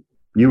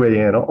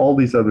 UAN, all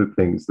these other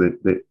things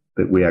that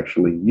we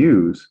actually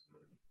use.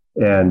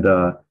 And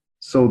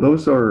so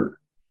those are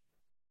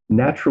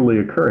naturally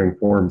occurring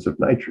forms of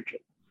nitrogen.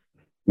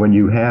 When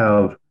you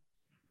have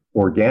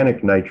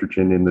organic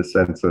nitrogen in the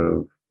sense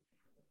of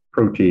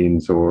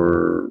proteins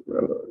or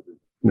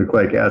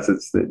nucleic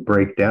acids that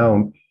break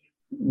down,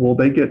 well,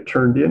 they get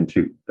turned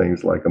into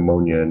things like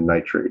ammonia and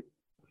nitrate.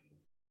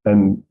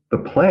 And the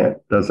plant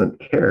doesn't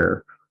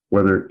care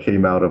whether it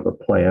came out of a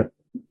plant,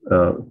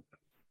 a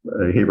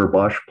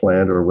Haber-Bosch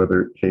plant, or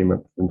whether it came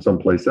from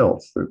someplace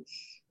else.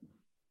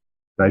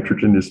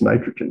 Nitrogen is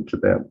nitrogen to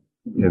them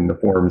in the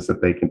forms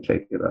that they can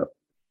take it up.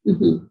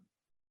 Mm-hmm.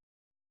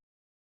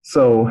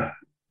 So,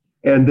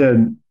 and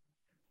then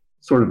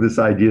sort of this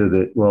idea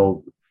that,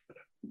 well,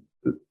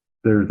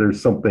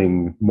 there's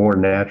something more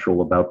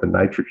natural about the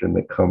nitrogen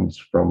that comes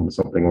from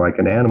something like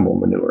an animal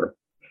manure.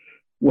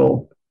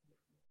 Well,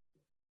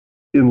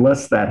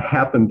 unless that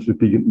happened to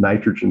be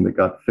nitrogen that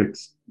got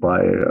fixed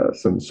by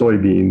some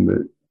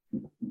soybean,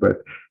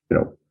 but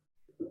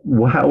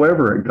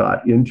however it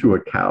got into a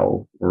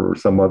cow or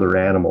some other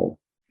animal,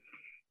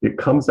 it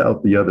comes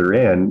out the other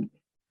end.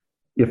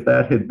 If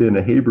that had been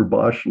a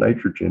Haber-Bosch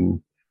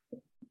nitrogen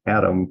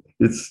atom,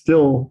 it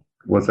still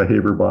was a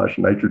Haber-Bosch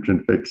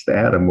nitrogen fixed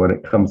atom when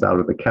it comes out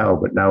of the cow,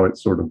 but now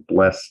it's sort of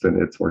blessed and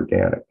it's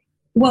organic.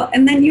 Well,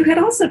 and then you had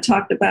also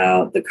talked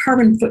about the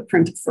carbon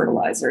footprint of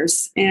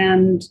fertilizers,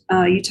 and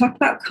you talked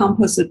about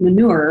composted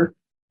manure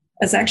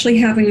as actually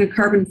having a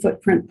carbon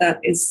footprint that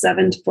is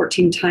 7 to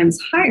 14 times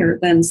higher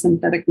than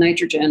synthetic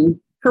nitrogen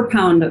per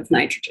pound of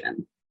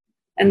nitrogen.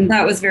 And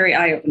that was very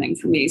eye-opening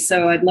for me.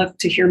 So I'd love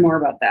to hear more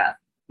about that.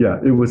 Yeah,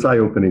 it was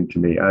eye-opening to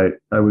me.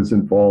 I was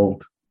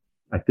involved.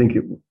 I think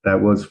that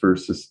was for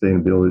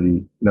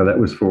sustainability. No, that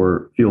was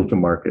for field to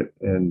market.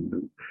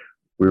 And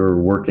we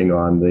were working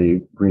on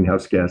the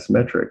greenhouse gas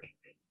metric.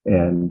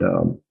 And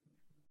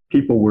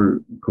people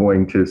were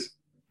going to,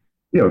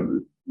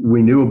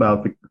 we knew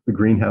about the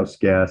greenhouse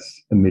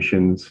gas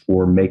emissions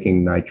for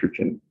making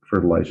nitrogen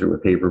fertilizer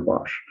with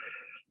Haber-Bosch.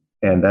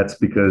 And that's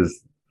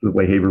because the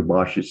way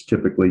Haber-Bosch is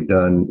typically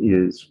done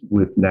is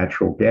with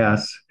natural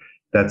gas.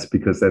 That's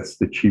because that's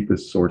the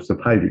cheapest source of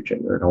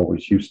hydrogen, or it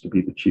always used to be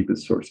the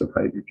cheapest source of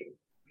hydrogen.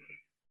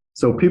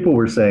 So people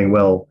were saying,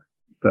 well,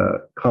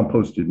 the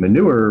composted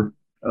manure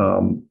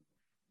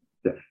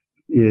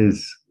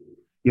is,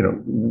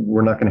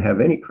 we're not going to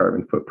have any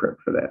carbon footprint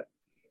for that.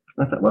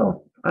 I thought,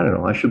 well, I don't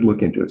know, I should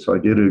look into it. So I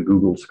did a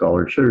Google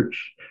Scholar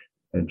search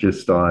and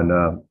just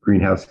on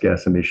greenhouse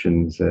gas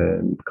emissions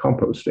and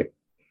composting.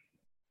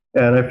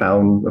 And I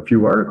found a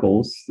few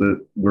articles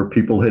where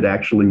people had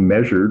actually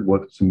measured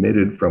what's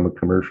emitted from a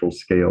commercial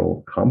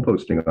scale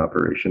composting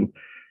operation.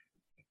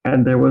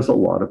 And there was a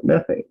lot of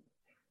methane.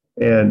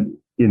 And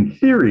in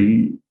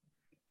theory,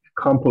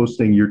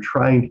 composting, you're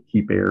trying to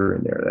keep air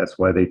in there. That's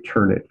why they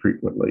turn it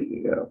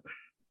frequently.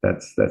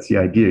 That's the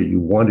idea.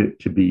 You want it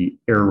to be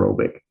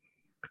aerobic.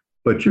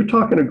 But you're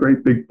talking a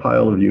great big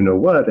pile of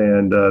you-know-what,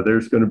 and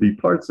there's going to be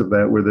parts of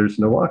that where there's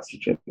no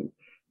oxygen.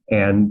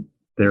 And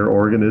there are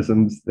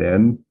organisms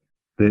then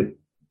that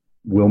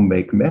will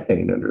make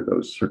methane under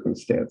those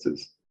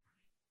circumstances.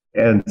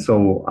 And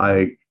so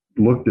I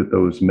looked at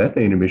those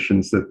methane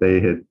emissions that they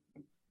had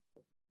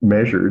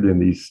measured in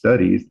these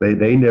studies.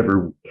 They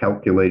never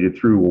calculated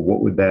through, well,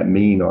 what would that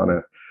mean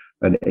on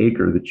an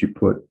acre that you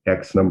put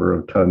X number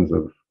of tons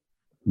of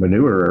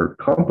manure or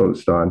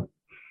compost on?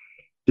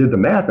 Did the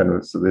math, and it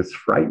was this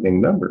frightening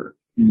number,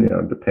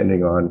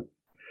 depending on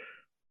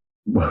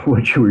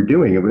what you were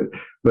doing.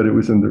 But it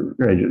was in the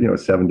range,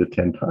 7 to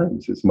 10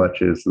 times as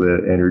much as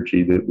the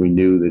energy that we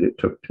knew that it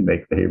took to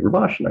make the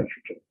Haber-Bosch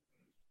nitrogen.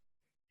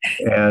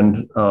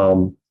 And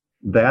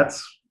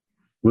that's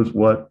was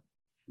what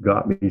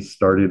got me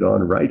started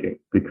on writing,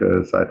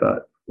 because I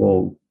thought,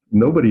 well,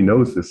 nobody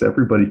knows this.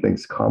 Everybody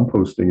thinks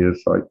composting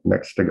is like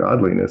next to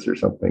godliness or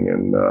something.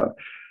 And,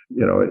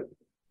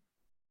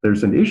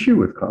 there's an issue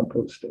with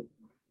composting.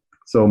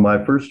 So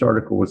my first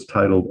article was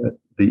titled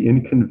 "The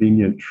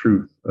Inconvenient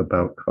Truth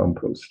About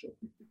Composting."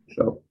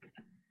 So,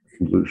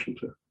 conclusion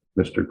to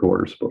Mr.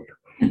 Gore's book.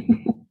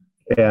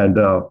 And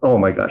oh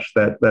my gosh,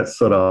 that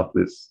set off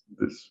this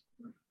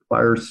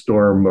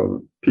firestorm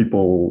of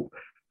people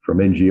from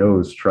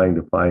NGOs trying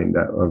to find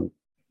that,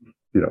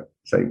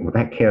 saying, well,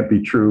 that can't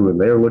be true. And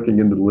they're looking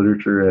into the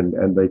literature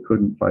and they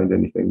couldn't find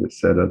anything that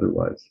said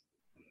otherwise.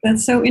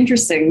 That's so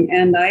interesting.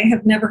 And I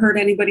have never heard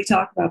anybody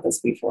talk about this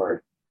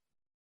before.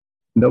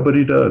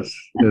 Nobody does.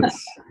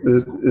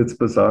 It's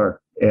bizarre.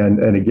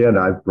 And again,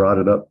 I've brought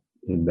it up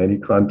in many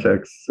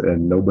contexts,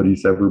 and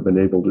nobody's ever been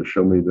able to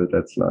show me that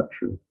that's not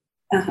true.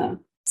 Uh-huh.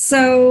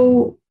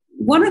 So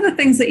one of the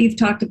things that you've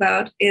talked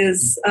about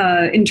is,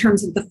 in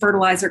terms of the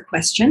fertilizer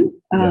question,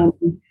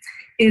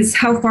 is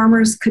how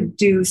farmers could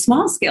do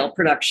small-scale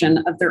production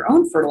of their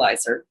own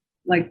fertilizer,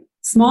 like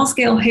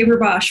small-scale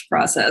Haber-Bosch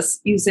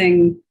process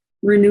using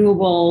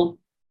renewable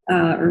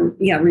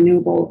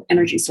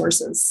energy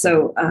sources.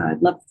 So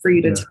I'd love for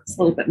you to tell us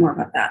a little bit more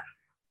about that.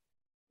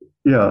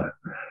 Yeah.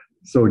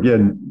 So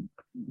again,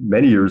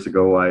 many years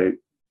ago, I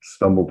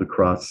stumbled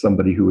across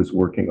somebody who was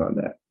working on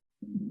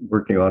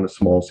a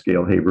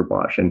small-scale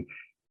Haber-Bosch.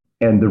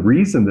 And the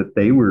reason that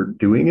they were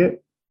doing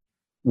it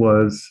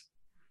was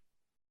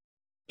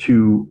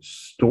to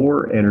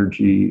store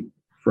energy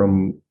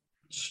from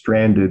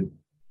stranded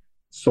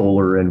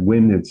solar and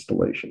wind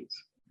installations.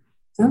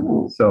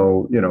 Oh.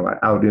 So,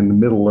 out in the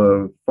middle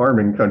of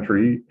farming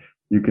country,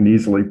 you can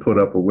easily put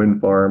up a wind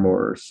farm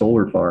or a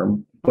solar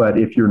farm. But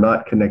if you're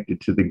not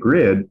connected to the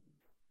grid,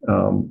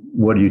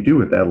 what do you do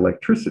with that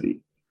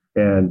electricity?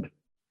 And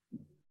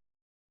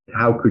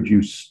how could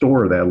you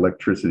store that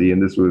electricity?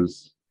 And this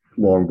was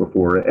long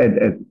before,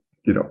 and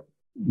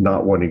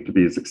not wanting to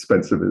be as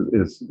expensive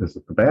as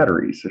the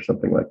batteries or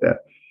something like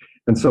that.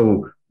 And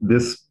so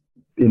this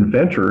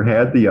inventor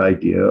had the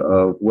idea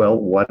of, well,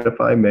 what if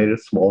I made a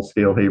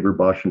small-scale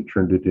Haber-Bosch and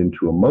turned it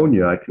into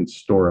ammonia? I can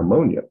store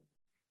ammonia.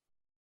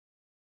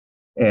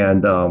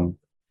 And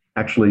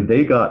actually,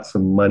 they got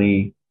some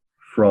money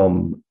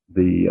from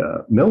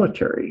the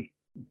military,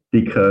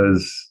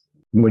 because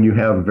when you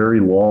have very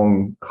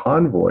long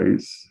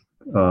convoys,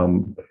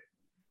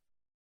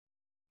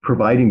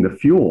 providing the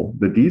fuel,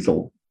 the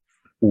diesel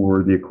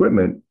for the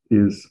equipment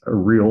is a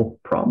real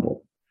problem.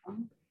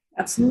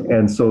 Absolutely.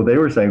 And so they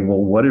were saying, well,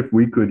 what if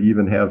we could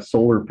even have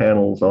solar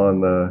panels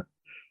on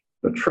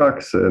the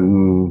trucks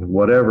and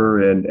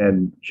whatever,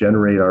 and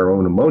generate our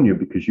own ammonia,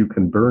 because you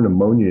can burn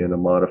ammonia in a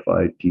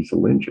modified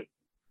diesel engine.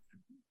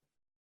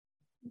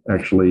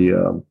 Actually,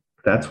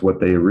 that's what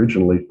they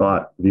originally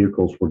thought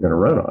vehicles were going to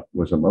run on,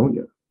 was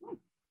ammonia.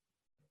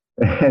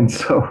 And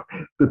so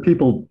the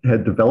people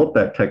had developed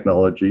that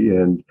technology,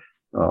 and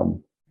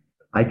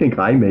I think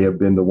I may have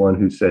been the one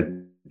who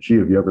said, gee,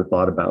 have you ever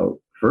thought about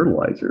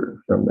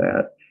fertilizer from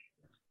that?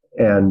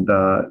 And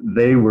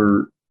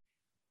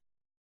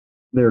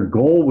their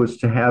goal was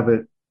to have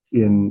it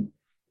in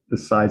the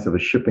size of a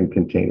shipping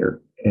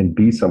container and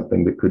be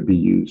something that could be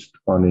used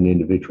on an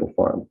individual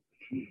farm.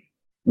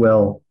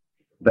 Well,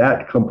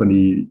 that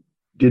company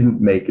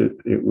didn't make it.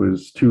 It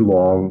was too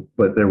long,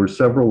 but there were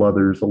several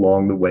others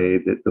along the way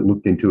that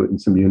looked into it in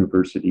some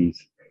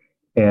universities.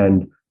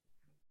 And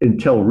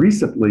until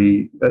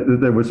recently,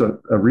 there was a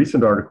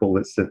recent article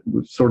that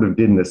sort of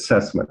did an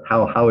assessment.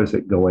 How is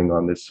it going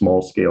on this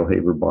small-scale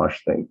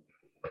Haber-Bosch thing?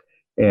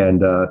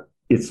 And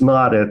it's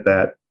not at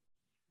that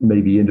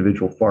maybe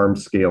individual farm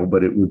scale,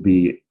 but it would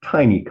be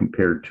tiny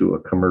compared to a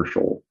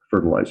commercial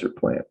fertilizer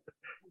plant.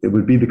 It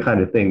would be the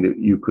kind of thing that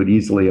you could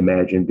easily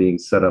imagine being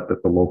set up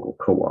at the local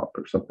co-op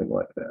or something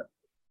like that.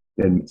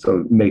 And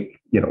so make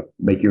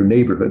your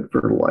neighborhood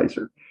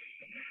fertilizer.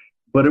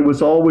 But it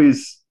was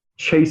always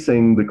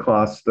chasing the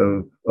cost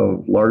of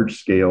large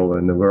scale,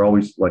 and we're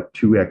always like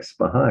 2x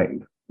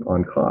behind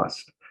on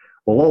cost.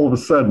 Well, all of a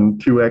sudden,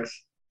 2x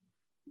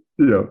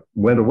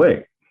went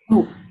away.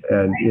 Oh.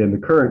 And in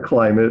the current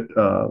climate,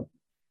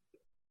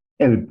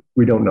 and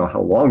we don't know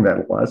how long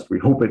that'll last. We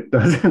hope it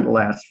doesn't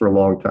last for a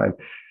long time.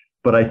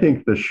 But I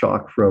think the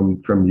shock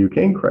from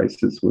Ukraine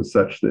crisis was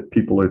such that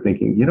people are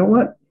thinking, you know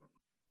what?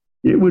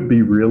 It would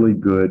be really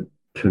good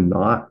to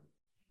not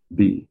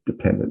be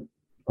dependent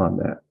on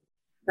that.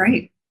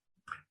 Right.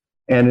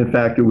 And in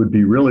fact, it would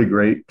be really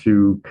great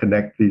to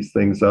connect these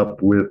things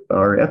up with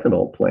our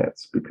ethanol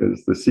plants,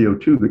 because the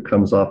CO2 that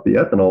comes off the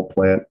ethanol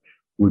plant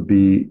would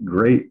be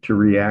great to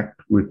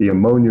react with the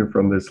ammonia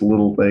from this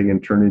little thing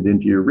and turn it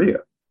into urea,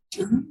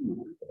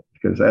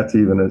 because that's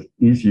even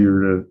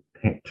easier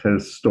to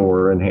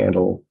store and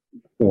handle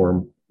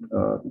form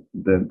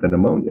than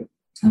ammonia.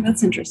 Oh,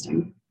 that's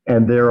interesting.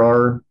 And there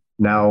are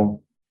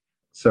now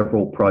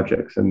several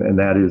projects, and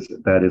that is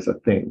a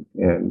thing.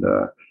 And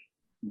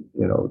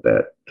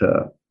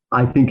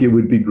I think it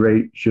would be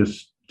great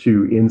just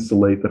to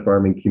insulate the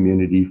farming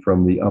community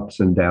from the ups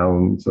and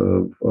downs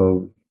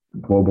of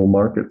global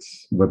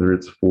markets, whether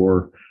it's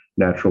for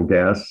natural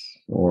gas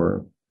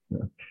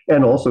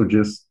and also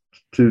just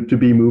to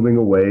be moving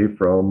away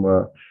from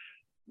a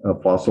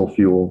fossil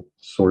fuel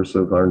source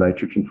of our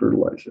nitrogen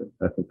fertilizer.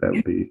 I think that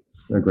would be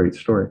a great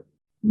story.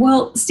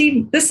 Well,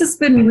 Steve, this has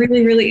been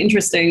really, really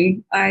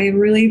interesting. I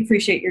really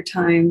appreciate your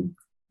time.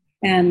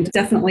 And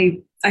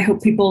definitely, I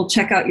hope people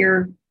check out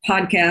your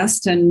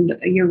podcast and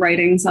your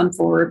writings on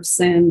Forbes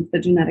and the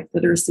Genetic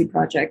Literacy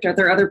Project. Are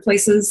there other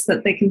places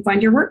that they can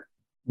find your work?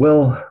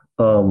 Well,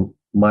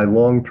 my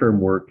long-term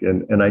work,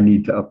 and I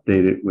need to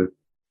update it with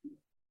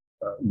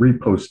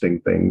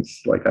reposting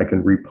things. Like I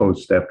can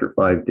repost after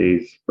 5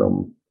 days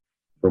from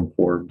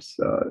Forbes.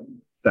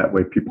 That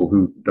way people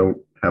who don't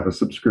have a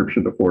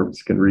subscription to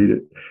Forbes can read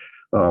it.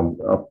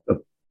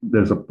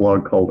 There's a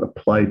blog called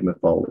Applied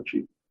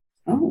Mythology.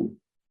 Oh.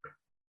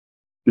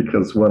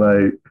 Because when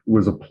I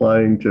was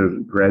applying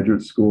to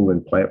graduate school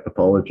in plant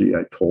pathology,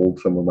 I told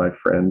some of my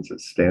friends at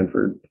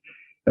Stanford,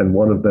 and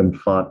one of them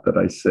thought that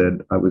I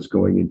said I was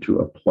going into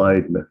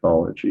applied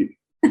mythology.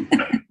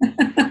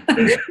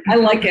 I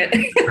like it.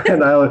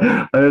 And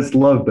I just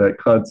love that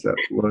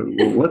concept.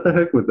 What the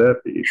heck would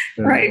that be?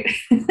 Right.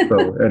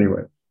 So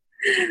anyway.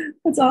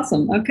 That's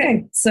awesome.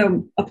 Okay.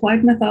 So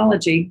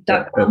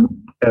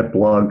appliedmythology.com. At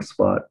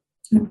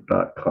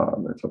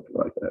blogspot.com or something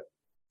like that.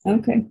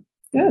 Okay.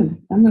 Good.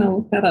 I'm going to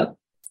look that up.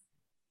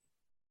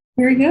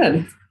 Very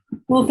good.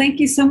 Well, thank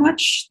you so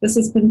much. This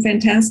has been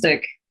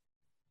fantastic.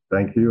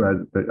 Thank you.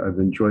 I've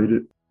enjoyed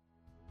it.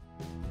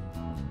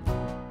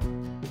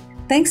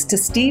 Thanks to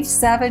Steve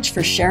Savage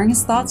for sharing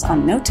his thoughts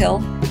on no-till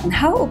and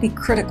how it will be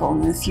critical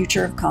in the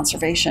future of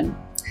conservation.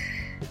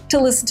 To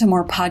listen to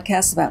more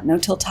podcasts about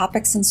no-till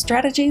topics and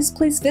strategies,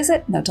 please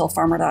visit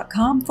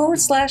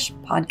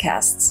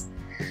no-tillfarmer.com/podcasts.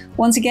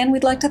 Once again,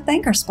 we'd like to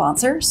thank our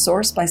sponsor,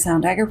 Source by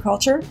Sound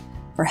Agriculture,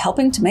 for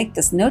helping to make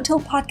this no-till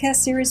podcast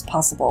series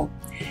possible.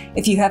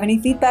 If you have any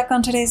feedback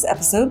on today's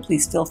episode,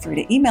 please feel free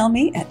to email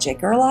me at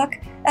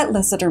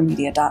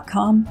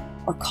jgerlach@lessitermedia.com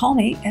or call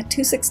me at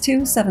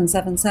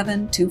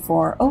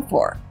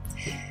 262-777-2404.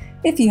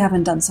 If you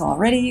haven't done so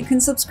already, you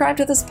can subscribe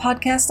to this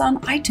podcast on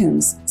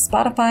iTunes,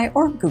 Spotify,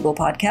 or Google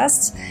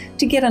Podcasts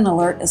to get an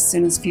alert as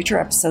soon as future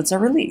episodes are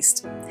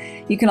released.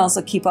 You can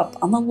also keep up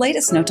on the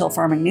latest no-till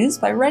farming news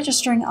by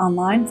registering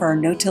online for our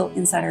No-Till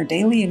Insider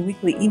daily and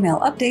weekly email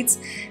updates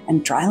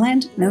and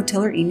Dryland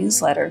No-Tiller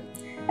e-newsletter.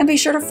 And be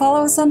sure to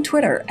follow us on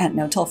Twitter at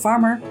No-Till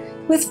Farmer,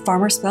 with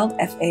farmer spelled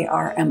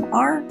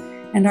F-A-R-M-R,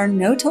 and our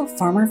No-Till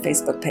Farmer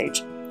Facebook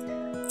page.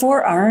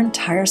 For our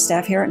entire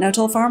staff here at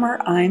No-Till Farmer,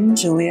 I'm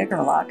Julia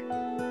Gerlach.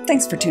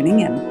 Thanks for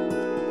tuning in.